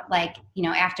out, like,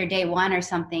 after day one or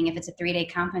something, if it's a 3-day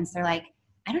conference, they're like,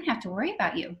 I don't have to worry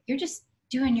about you. You're just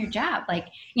doing your job. Like,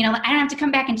 I don't have to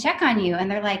come back and check on you. And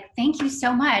they're like, thank you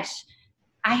so much.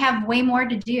 I have way more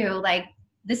to do. Like,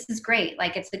 this is great.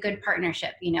 Like, it's a good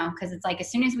partnership, because it's like,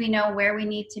 as soon as we know where we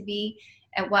need to be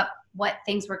at what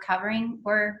things we're covering,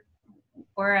 we're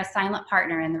a silent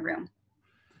partner in the room.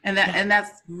 And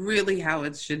that's really how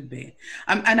it should be.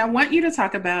 And I want you to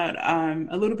talk about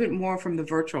a little bit more from the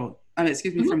virtual,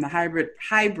 from the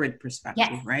hybrid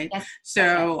perspective, right? Yes.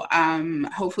 So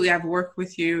hopefully I've worked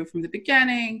with you from the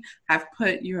beginning. I've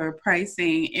put your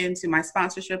pricing into my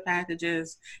sponsorship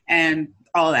packages, and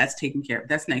all that's taken care of.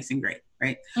 That's nice and great,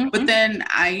 right? But then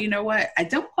I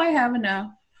don't quite have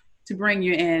enough to bring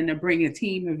you in, or bring a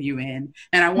team of you in.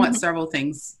 And I want several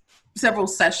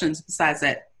sessions besides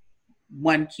that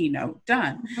one keynote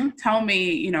done. Tell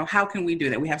me, how can we do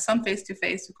that? We have some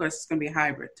face-to-face, of course, it's going to be a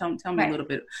hybrid. Tell me a little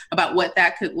bit about what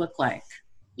that could look like.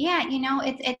 Yeah,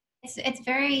 it's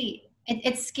very,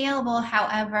 it's scalable.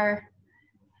 However,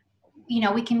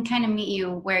 we can kind of meet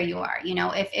you where you are.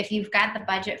 If you've got the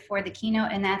budget for the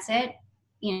keynote and that's it,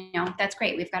 that's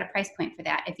great. We've got a price point for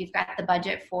that. If you've got the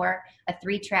budget for a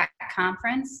 3-track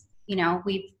conference,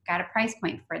 we've got a price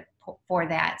point for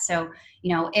that. So,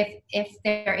 if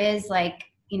there is, like,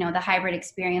 the hybrid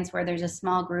experience where there's a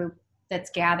small group that's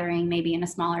gathering, maybe in a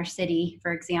smaller city,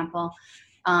 for example,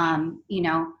 an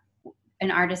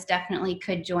artist definitely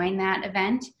could join that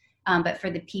event. But for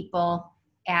the people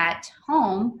at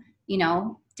home,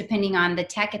 depending on the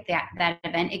tech at that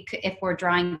event, if we're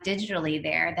drawing digitally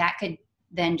there, that could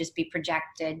then just be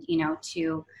projected,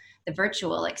 to the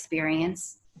virtual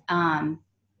experience.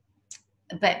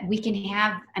 But we can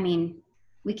have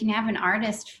an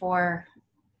artist for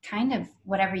kind of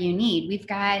whatever you need. We've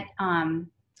got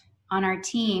on our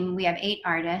team, we have 8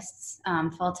 artists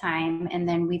full time, and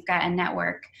then we've got a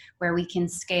network where we can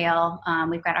scale.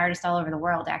 We've got artists all over the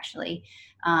world, actually,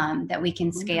 that we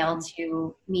can scale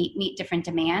to meet different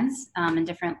demands in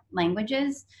different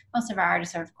languages. Most of our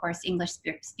artists are, of course, English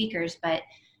speakers, but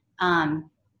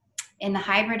in the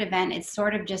hybrid event, it's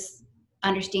sort of just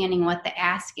understanding what the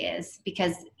ask is,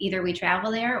 because either we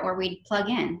travel there or we plug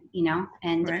in,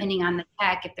 and depending on the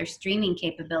tech, if there's streaming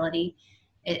capability,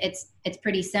 it's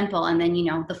pretty simple. And then,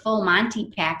 the full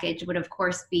Monty package would of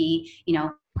course be,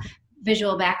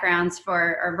 visual backgrounds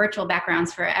or virtual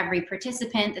backgrounds for every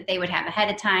participant that they would have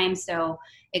ahead of time. So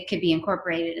it could be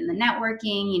incorporated in the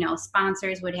networking,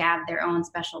 sponsors would have their own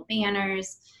special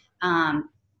banners.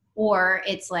 Or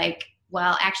it's like,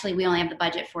 well, actually we only have the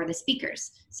budget for the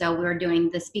speakers. So we're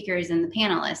doing the speakers and the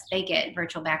panelists, they get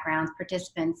virtual backgrounds,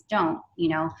 participants don't,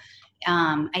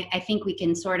 I think we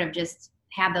can sort of just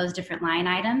have those different line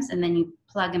items, and then you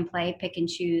plug and play, pick and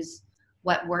choose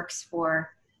what works for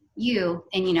you.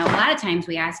 And, a lot of times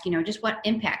we ask, just what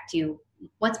impact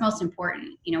what's most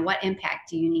important? What impact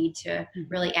do you need to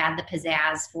really add the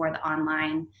pizzazz for the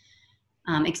online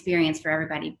experience for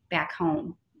everybody back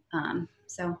home?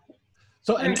 So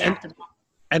now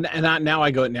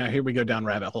here we go down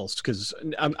rabbit holes, because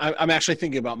I'm actually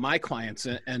thinking about my clients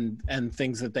and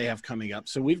things that they have coming up.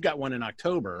 So we've got one in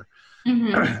October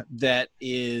that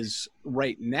is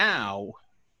right now,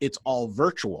 it's all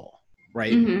virtual,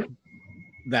 right?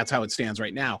 That's how it stands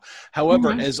right now.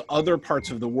 However, as other parts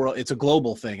of the world, it's a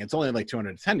global thing. It's only like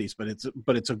 200 attendees, but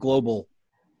it's a global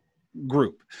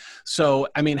group. So,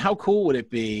 I mean, how cool would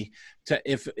it be to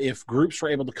if groups were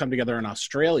able to come together in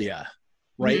Australia,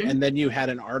 right? And then you had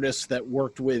an artist that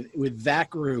worked with that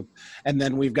group, and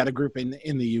then we've got a group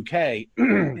in the UK,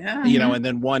 and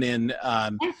then one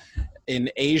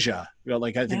in Asia,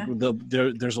 like I think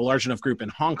there's a large enough group in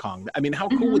Hong Kong. I mean, how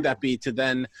cool would that be to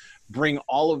then bring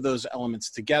all of those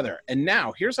elements together? And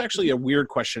now here's actually a weird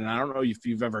question. I don't know if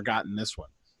you've ever gotten this one.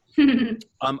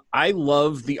 I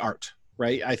love the art,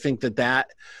 right? I think that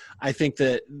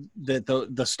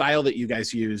the style that you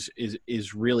guys use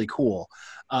is really cool.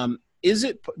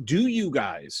 Do you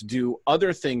guys do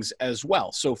other things as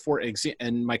well? So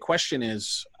and my question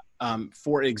is,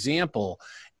 for example,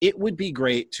 it would be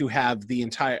great to have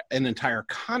an entire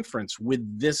conference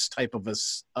with this type of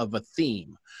a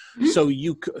theme.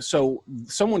 So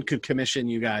someone could commission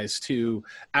you guys to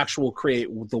create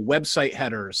the website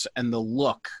headers and the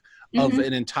look of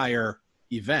an entire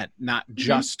event, not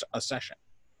just a session.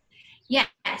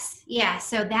 Yes. Yeah.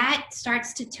 So that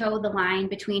starts to toe the line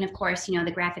between, of course,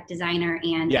 the graphic designer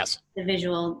and the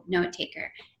visual note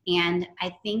taker. And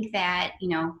I think that,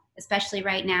 especially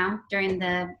right now during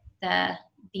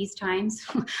these times,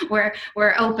 we're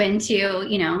open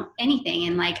to, anything.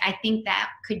 And I think that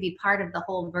could be part of the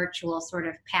whole virtual sort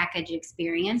of package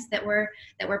experience that we're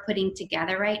putting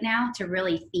together right now to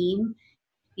really theme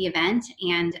the event.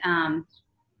 And,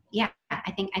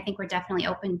 I think we're definitely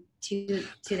open to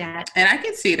that. And I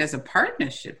can see it as a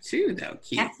partnership too, though,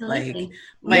 Keith. Absolutely.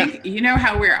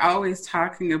 How we're always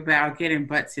talking about getting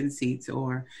butts in seats,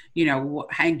 or,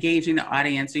 engaging the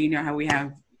audience, or, how we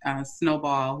have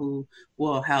Snowball who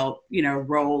will help,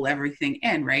 roll everything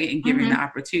in, right? And giving the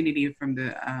opportunity from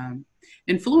the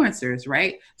influencers,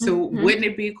 right? So wouldn't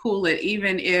it be cool that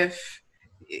even if,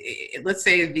 let's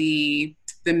say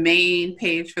the main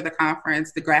page for the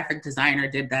conference, the graphic designer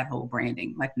did that whole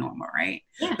branding like normal, right?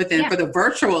 Yeah, but then for the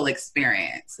virtual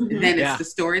experience, then it's the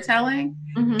storytelling.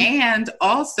 And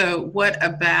also, what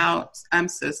about, I'm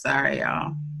so sorry,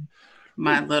 y'all,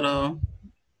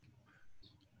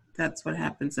 that's what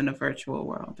happens in the virtual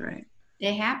world, right?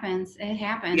 It happens.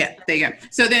 Yeah, there you go.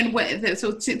 So then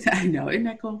I know, isn't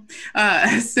that cool?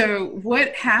 So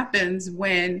what happens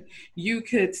when you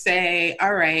could say,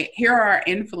 all right, here are our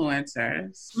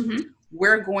influencers.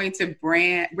 We're going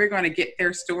to get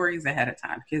their stories ahead of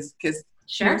time, because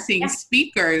we're seeing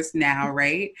speakers now,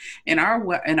 right? In our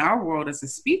world as a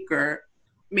speaker,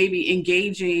 maybe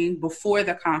engaging before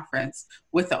the conference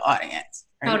with the audience.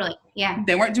 Right? Totally, yeah.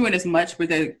 They weren't doing as much, but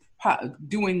they're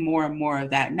doing more and more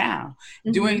of that now.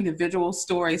 Doing the visual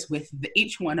stories with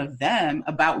each one of them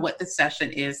about what the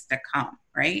session is to come,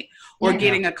 right? Or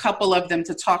getting a couple of them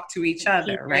to talk to each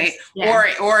other, right?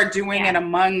 Or doing it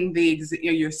among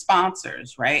your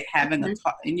sponsors, right? Having a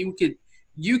talk, and you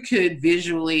could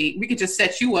visually, we could just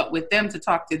set you up with them to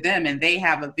talk to them, and they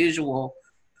have a visual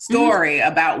story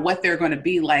about what they're going to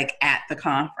be like at the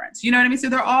conference. You know what I mean? So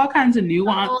there are all kinds of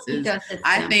nuances.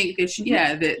 I think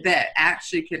that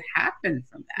actually could happen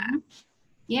from that.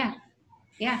 Yeah.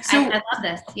 So, I love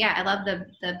this. Yeah, I love the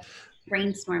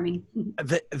brainstorming.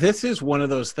 This is one of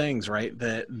those things, right?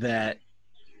 That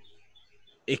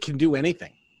it can do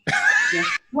anything. Yeah.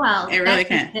 Well, it really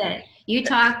can. It. You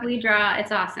talk, we draw.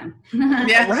 It's awesome.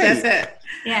 Yeah, right. That's it.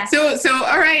 Yeah. So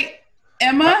all right,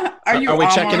 Emma, are we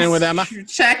checking in with Emma?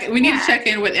 We need to check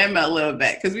in with Emma a little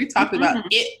bit because we talked about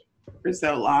it for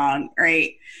so long,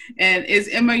 right? And is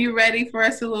Emma, you ready for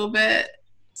us a little bit?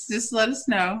 Just let us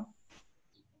know.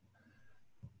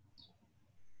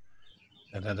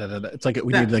 It's like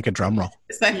we need like a drum roll.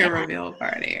 It's like a reveal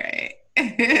party, right?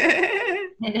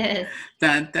 It is.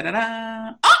 Dun, da, da,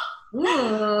 da. Ooh.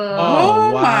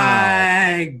 Oh wow.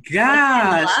 My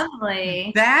gosh.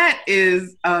 Lovely. That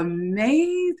is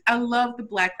amazing. I love the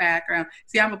black background.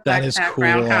 See, I'm a black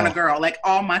background kind of girl. Like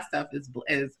all my stuff is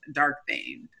dark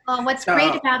themed. Well, what's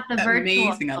great about the virtual.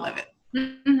 Amazing. I love it.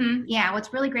 Mm-hmm. Yeah,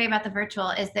 what's really great about the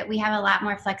virtual is that we have a lot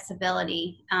more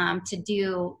flexibility to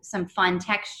do some fun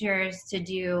textures, to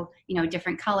do,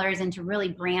 different colors, and to really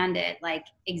brand it like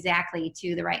exactly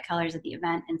to the right colors of the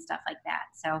event and stuff like that.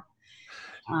 So,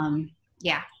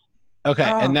 yeah. Okay,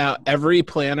 and now every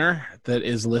planner that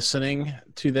is listening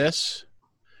to this,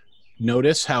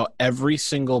 notice how every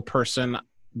single person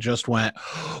just went,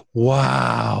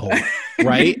 wow.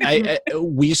 Right?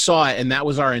 We saw it, and that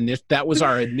was our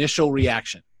initial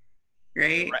reaction.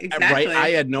 Right? Exactly. Right? I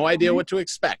had no idea what to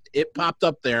expect. It popped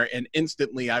up there, and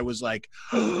instantly I was like,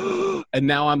 and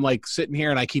now I'm like sitting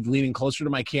here, and I keep leaning closer to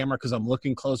my camera because I'm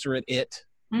looking closer at it.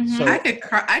 Mm-hmm. So I could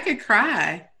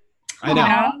cry. I know.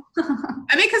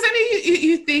 I mean, because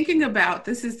you thinking about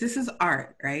this is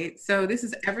art, right? So this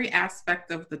is every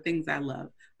aspect of the things I love.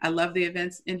 I love the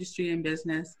events industry and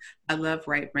business. I love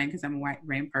right brain because I'm a right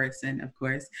brain person, of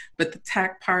course. But the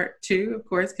tech part too, of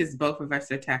course, because both of us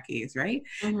are techies, right?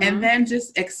 Mm-hmm. And then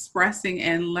just expressing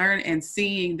and learn and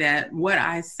seeing that what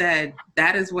I said,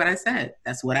 that is what I said.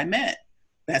 That's what I meant.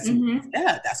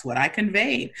 That's what I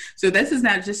conveyed. So this is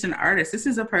not just an artist. This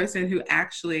is a person who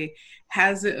actually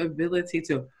has the ability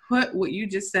to put what you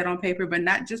just said on paper, but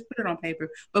not just put it on paper,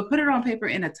 but put it on paper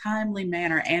in a timely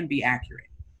manner and be accurate.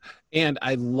 And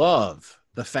I love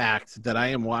the fact that I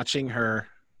am watching her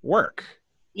work.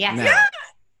 Yes. Yeah,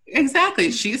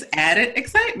 exactly. She's added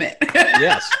excitement.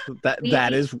 Yes,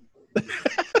 that is.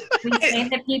 We say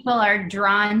that people are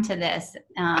drawn to this.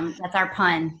 That's our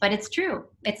pun, but it's true.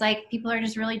 It's like people are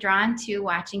just really drawn to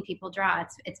watching people draw.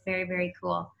 It's very, very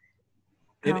cool.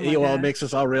 It makes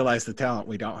us all realize the talent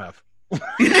we don't have.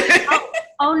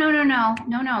 Oh,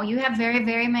 no. You have very,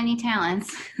 very many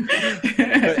talents.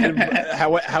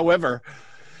 However,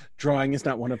 drawing is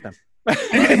not one of them.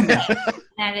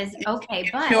 That is okay,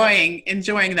 but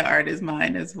enjoying the art is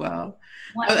mine as well.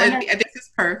 This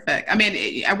is perfect. I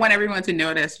mean, I want everyone to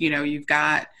notice, you've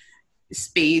got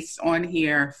space on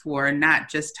here for not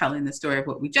just telling the story of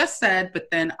what we just said, but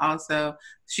then also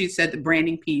she said the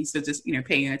branding piece. So just,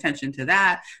 paying attention to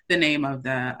that. The name of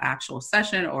the actual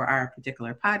session or our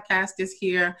particular podcast is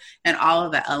here, and all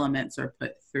of the elements are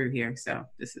put through here. So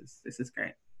this is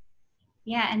great.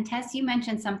 Yeah. And Tess, you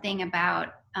mentioned something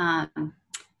about,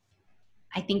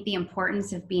 I think the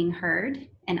importance of being heard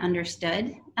and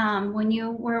understood when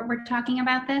you were talking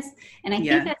about this. And I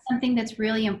think that's something that's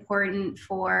really important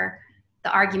for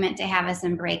the argument to have us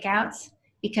in breakouts,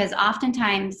 because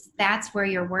oftentimes that's where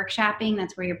you're workshopping,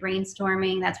 that's where you're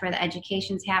brainstorming, that's where the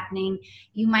education's happening.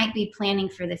 You might be planning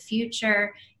for the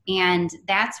future, and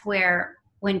that's where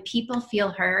when people feel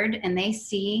heard and they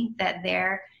see that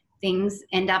their things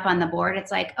end up on the board,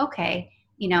 it's like, okay,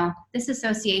 this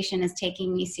association is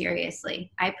taking me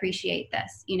seriously. I appreciate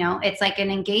this. It's like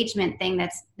an engagement thing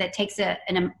that takes it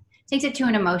to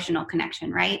an emotional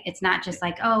connection, right? It's not just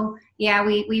like, oh yeah,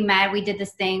 we met, we did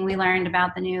this thing, we learned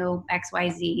about the new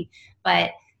XYZ,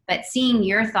 but seeing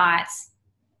your thoughts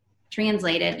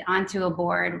translated onto a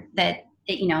board that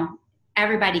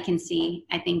everybody can see,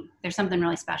 I think there's something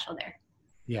really special there.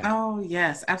 Yeah. Oh,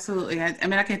 yes, absolutely. I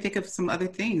mean, I can think of some other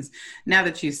things now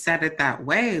that you said it that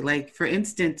way. Like, for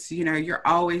instance, you're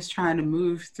always trying to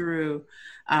move through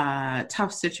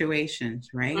tough situations,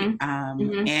 right?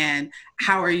 Mm-hmm. And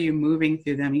how are you moving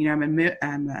through them?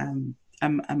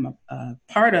 I'm a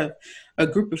part of a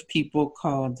group of people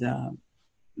called,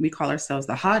 we call ourselves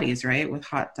the Hotties, right? With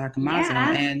Hot Doc Mazo.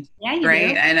 Yeah. And you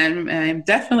right. Do. And I'm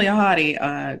definitely a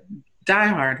hottie,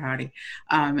 diehard hottie.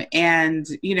 And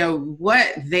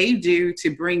what they do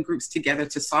to bring groups together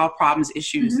to solve problems,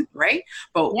 issues, mm-hmm. right?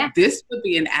 But this would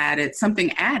be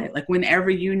something added, like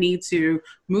whenever you need to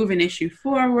move an issue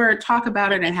forward, talk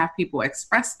about it and have people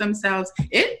express themselves.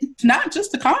 It's not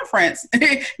just a conference.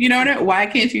 Why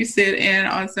can't you sit in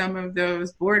on some of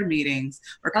those board meetings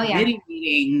or committee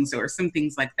meetings or some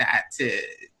things like that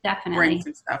Definitely. bring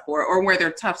some stuff, or where there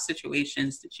are tough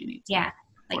situations that you need to. Yeah.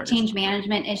 Like change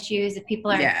management issues. If people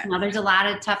are, there's a lot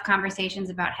of tough conversations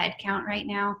about headcount right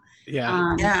now.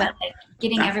 Yeah. But like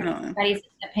getting everybody's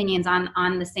opinions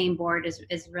on the same board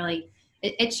is really,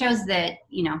 it shows that,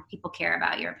 people care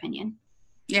about your opinion.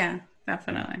 Yeah,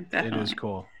 definitely. It is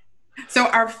cool. So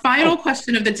our final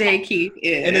question of the day, Keith,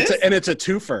 is... And it's a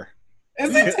twofer.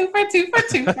 Is it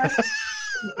twofer?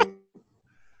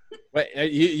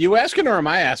 Wait, you asking or am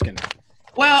I asking?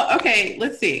 Well, okay,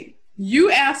 let's see.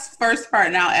 You ask first part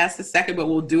and I'll ask the second, but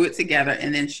we'll do it together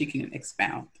and then she can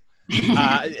expound.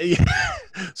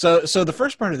 So the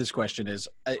first part of this question is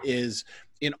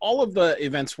in all of the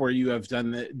events where you have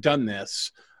done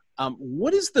this,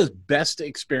 what is the best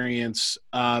experience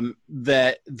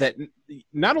that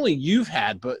not only you've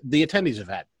had, but the attendees have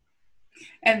had?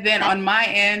 And then on my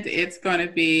end, it's going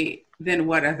to be, then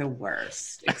what are the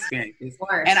worst experiences?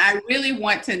 And I really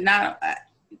want to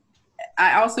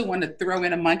I also want to throw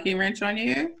in a monkey wrench on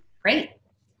you. Great.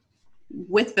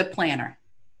 With the planner.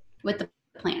 With the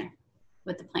planner.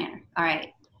 All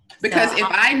right. Because if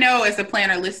I know as a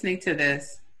planner listening to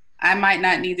this, I might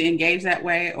not need to engage that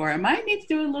way, or I might need to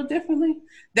do it a little differently.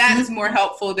 That is more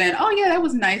helpful than, oh yeah, that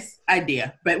was a nice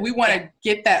idea. But we want to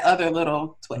get that other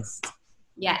little twist.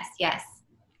 Yes.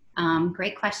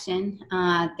 Great question.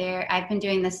 I've been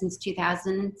doing this since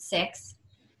 2006.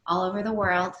 All over the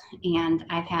world, and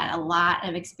I've had a lot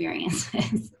of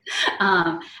experiences.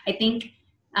 I think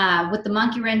with the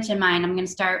monkey wrench in mind, I'm going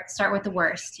to start with the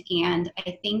worst. And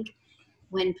I think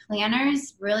when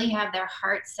planners really have their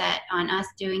heart set on us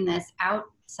doing this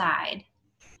outside,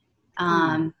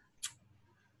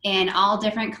 in all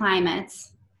different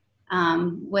climates,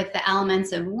 with the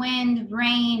elements of wind,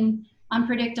 rain,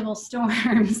 unpredictable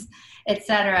storms,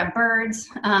 etc., birds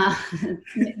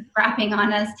dropping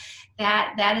on us,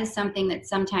 that is something that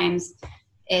sometimes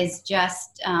is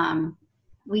just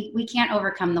we can't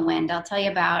overcome the wind. I'll tell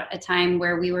you about a time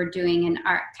where we were doing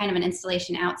kind of an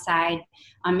installation outside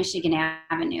on Michigan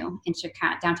Avenue in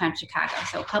downtown Chicago,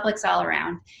 so public's all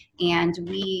around, and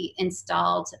we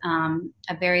installed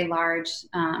a very large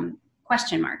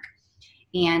question mark.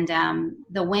 And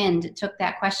the wind took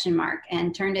that question mark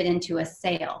and turned it into a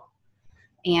sail.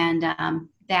 And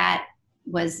that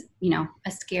was,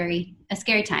 a scary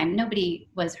time. Nobody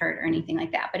was hurt or anything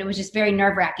like that, but it was just very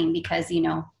nerve-wracking because,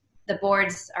 the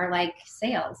boards are like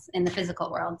sails in the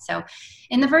physical world. So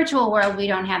in the virtual world, we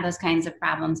don't have those kinds of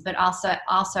problems, but also,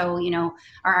 our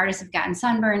artists have gotten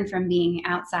sunburned from being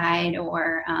outside,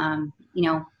 or,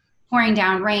 pouring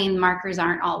down rain. Markers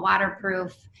aren't all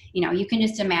waterproof. You can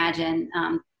just imagine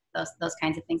those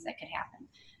kinds of things that could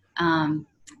happen.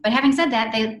 But having said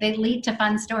that, they lead to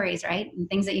fun stories, right? And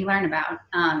things that you learn about.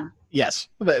 Yes,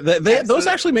 those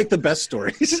actually make the best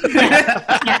stories.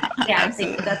 Yeah.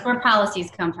 See, that's where policies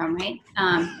come from, right?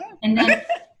 And then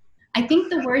I think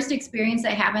the worst experience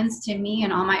that happens to me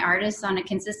and all my artists on a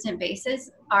consistent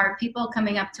basis are people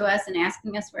coming up to us and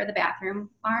asking us where the bathroom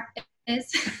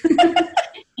is.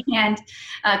 And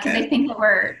because they think that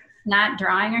we're not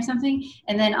drawing or something.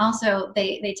 And then also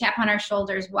they tap on our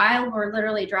shoulders while we're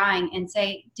literally drawing and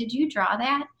say, "Did you draw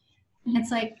that?" And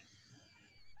it's like,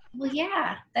 well,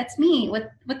 yeah, that's me with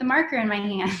the marker in my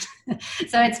hand.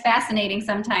 So it's fascinating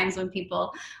sometimes when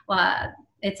people,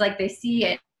 it's like they see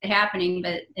it happening,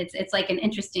 but it's like an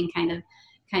interesting kind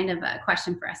of a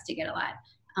question for us to get a lot.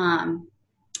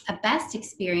 A best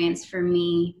experience for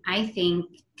me, I think,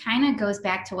 kind of goes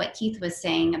back to what Keith was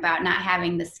saying about not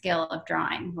having the skill of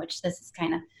drawing, which this is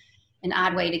kind of an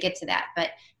odd way to get to that. But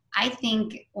I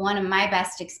think one of my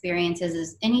best experiences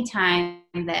is any time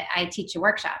that I teach a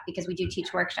workshop, because we do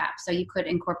teach workshops. So you could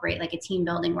incorporate like a team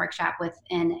building workshop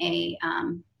within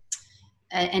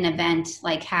an event,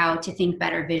 like how to think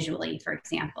better visually, for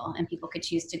example, and people could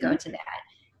choose to go to that.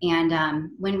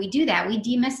 And when we do that, we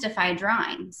demystify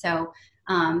drawing. So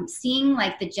seeing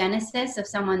like the genesis of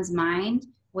someone's mind,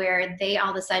 where they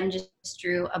all of a sudden just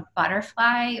drew a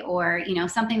butterfly or,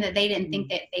 something that they didn't think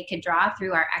that they could draw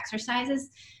through our exercises,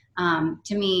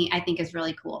 to me, I think is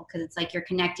really cool, because it's like you're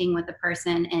connecting with the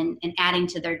person and adding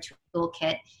to their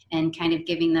toolkit and kind of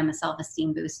giving them a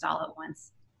self-esteem boost all at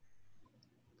once.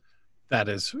 That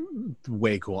is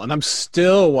way cool. And I'm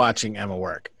still watching Emma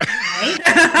work. Right?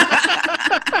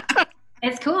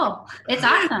 It's cool. It's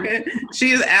awesome.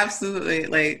 She is absolutely,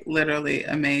 like, literally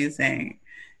amazing.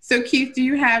 So, Keith, do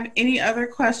you have any other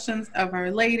questions of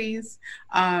our ladies?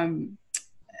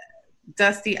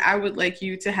 Dusty, I would like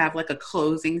you to have like a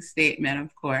closing statement,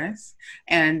 of course.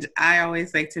 And I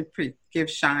always like to give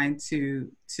shine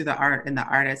to the art and the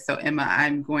artist. So Emma,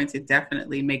 I'm going to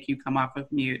definitely make you come off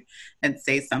of mute and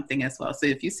say something as well. So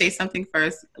if you say something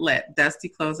first, let Dusty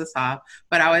close us off.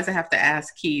 But I always have to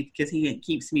ask Keith, because he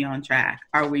keeps me on track.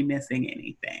 Are we missing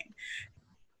anything?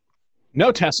 No,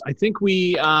 Tess, I think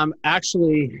we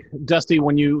actually, Dusty,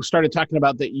 when you started talking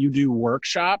about that you do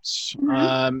workshops,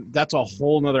 that's a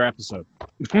whole nother episode.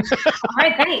 All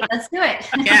right, great. Let's do it.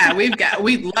 Yeah,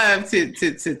 we'd love to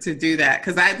do that,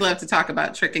 because I'd love to talk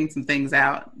about tricking some things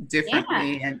out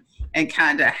differently and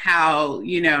kind of how,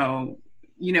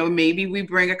 maybe we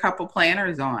bring a couple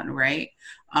planners on, right?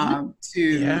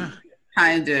 To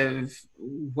kind of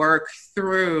work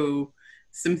through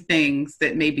some things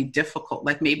that may be difficult,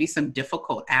 like maybe some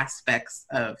difficult aspects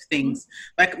of things,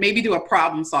 like maybe do a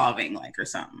problem solving, like, or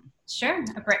something. Sure.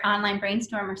 Online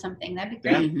brainstorm or something. That'd be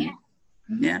great.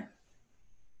 Yeah.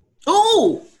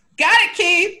 Oh, got it,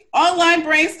 Keith. Online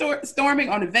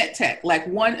brainstorming on event tech, like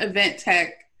one event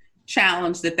tech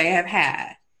challenge that they have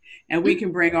had. And we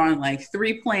can bring on like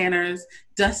 3 planners,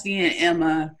 Dusty and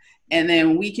Emma, and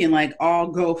then we can like all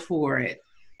go for it.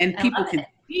 And people can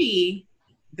see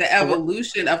the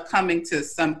evolution of coming to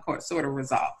some sort of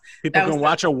resolve. People can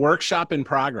watch a workshop in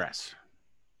progress.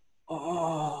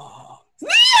 Oh,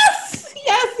 yes.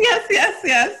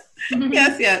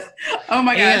 Oh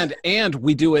my gosh. And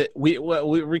we do it. We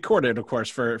record it, of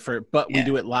course, but we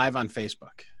do it live on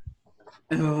Facebook.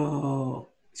 Oh,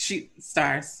 shoot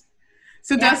stars.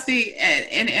 So Dusty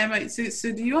and Emma,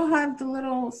 so do you all have the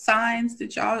little signs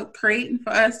that y'all creating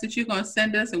for us that you're going to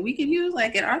send us and we can use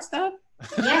like in our stuff?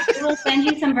 Yes, we will send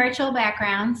you some virtual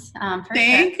backgrounds.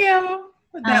 Thank you.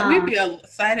 That we'd be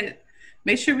excited.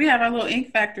 Make sure we have our little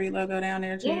Ink Factory logo down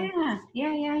there too.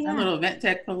 Yeah. That little event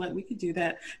tech pull-up, we could do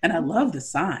that. And I love the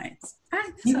signs.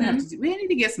 We need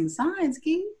to get some signs,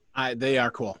 Keith. They are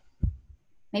cool.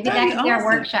 Maybe that could be our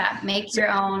workshop. Make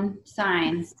your own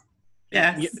signs.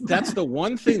 Yes. Yeah, that's the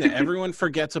one thing that everyone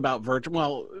forgets about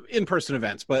in-person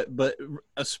events, but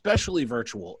especially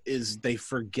virtual, is they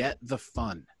forget the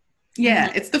fun.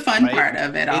 Yeah, it's the fun part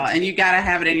of it all, and you got to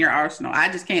have it in your arsenal. I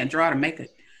just can't draw to make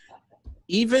it.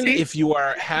 Even if you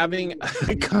are having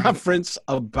a conference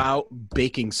about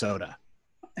baking soda,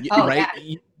 right?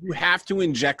 Yeah. You have to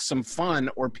inject some fun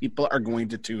or people are going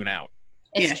to tune out.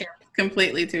 It's true.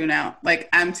 Completely tune out. Like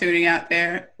I'm tuning out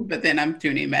there, but then I'm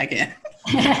tuning back in.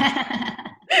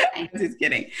 I'm just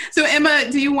kidding. So Emma,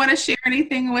 do you want to share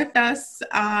anything with us?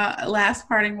 Last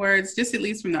parting words, just at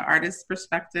least from the artist's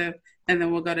perspective, and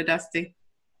then we'll go to Dusty.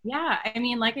 Yeah, I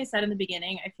mean, like I said in the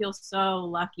beginning, I feel so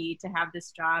lucky to have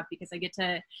this job because I get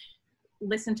to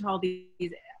listen to all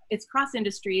these, it's cross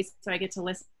industries, so I get to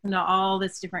listen to all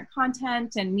this different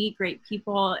content and meet great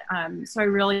people. So I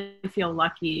really feel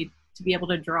lucky to be able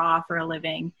to draw for a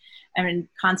living and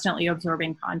constantly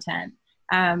absorbing content.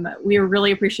 We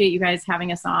really appreciate you guys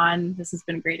having us on. This has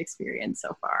been a great experience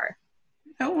so far.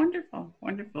 Oh, wonderful.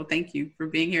 Wonderful. Thank you for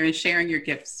being here and sharing your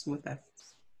gifts with us.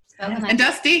 And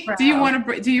Dusty, do you want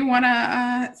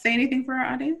to say anything for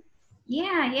our audience?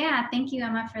 Yeah. Thank you,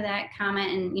 Emma, for that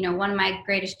comment. And, one of my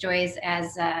greatest joys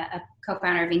as a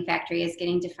co-founder of Ink Factory is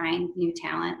getting to find new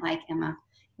talent like Emma.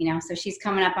 So she's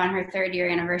coming up on her 3rd year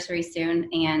anniversary soon.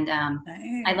 And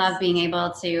nice. I love being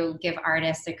able to give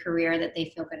artists a career that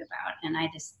they feel good about. And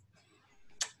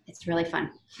it's really fun.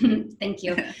 Thank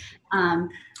you.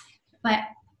 But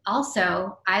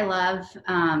also, I love,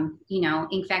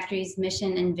 Ink Factory's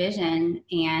mission and vision.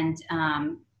 And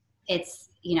it's,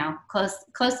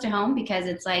 close to home because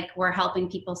it's like we're helping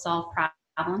people solve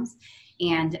problems.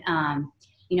 And,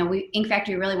 Ink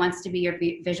Factory really wants to be your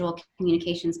visual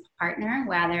communications partner,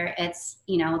 whether it's,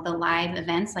 the live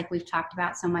events like we've talked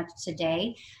about so much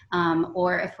today,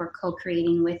 or if we're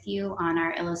co-creating with you on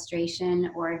our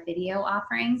illustration or video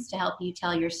offerings to help you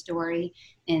tell your story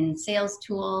in sales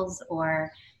tools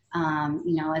or,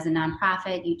 as a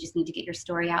nonprofit, you just need to get your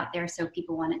story out there so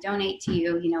people want to donate to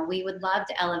you. We would love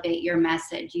to elevate your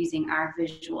message using our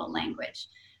visual language.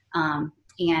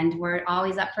 And we're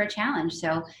always up for a challenge.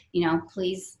 So,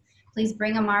 please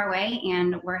bring them our way,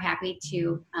 and we're happy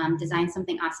to design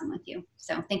something awesome with you.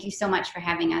 So thank you so much for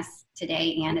having us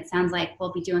today. And it sounds like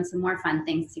we'll be doing some more fun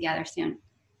things together soon.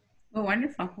 Well,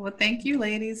 wonderful. Well, thank you,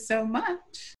 ladies, so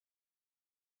much.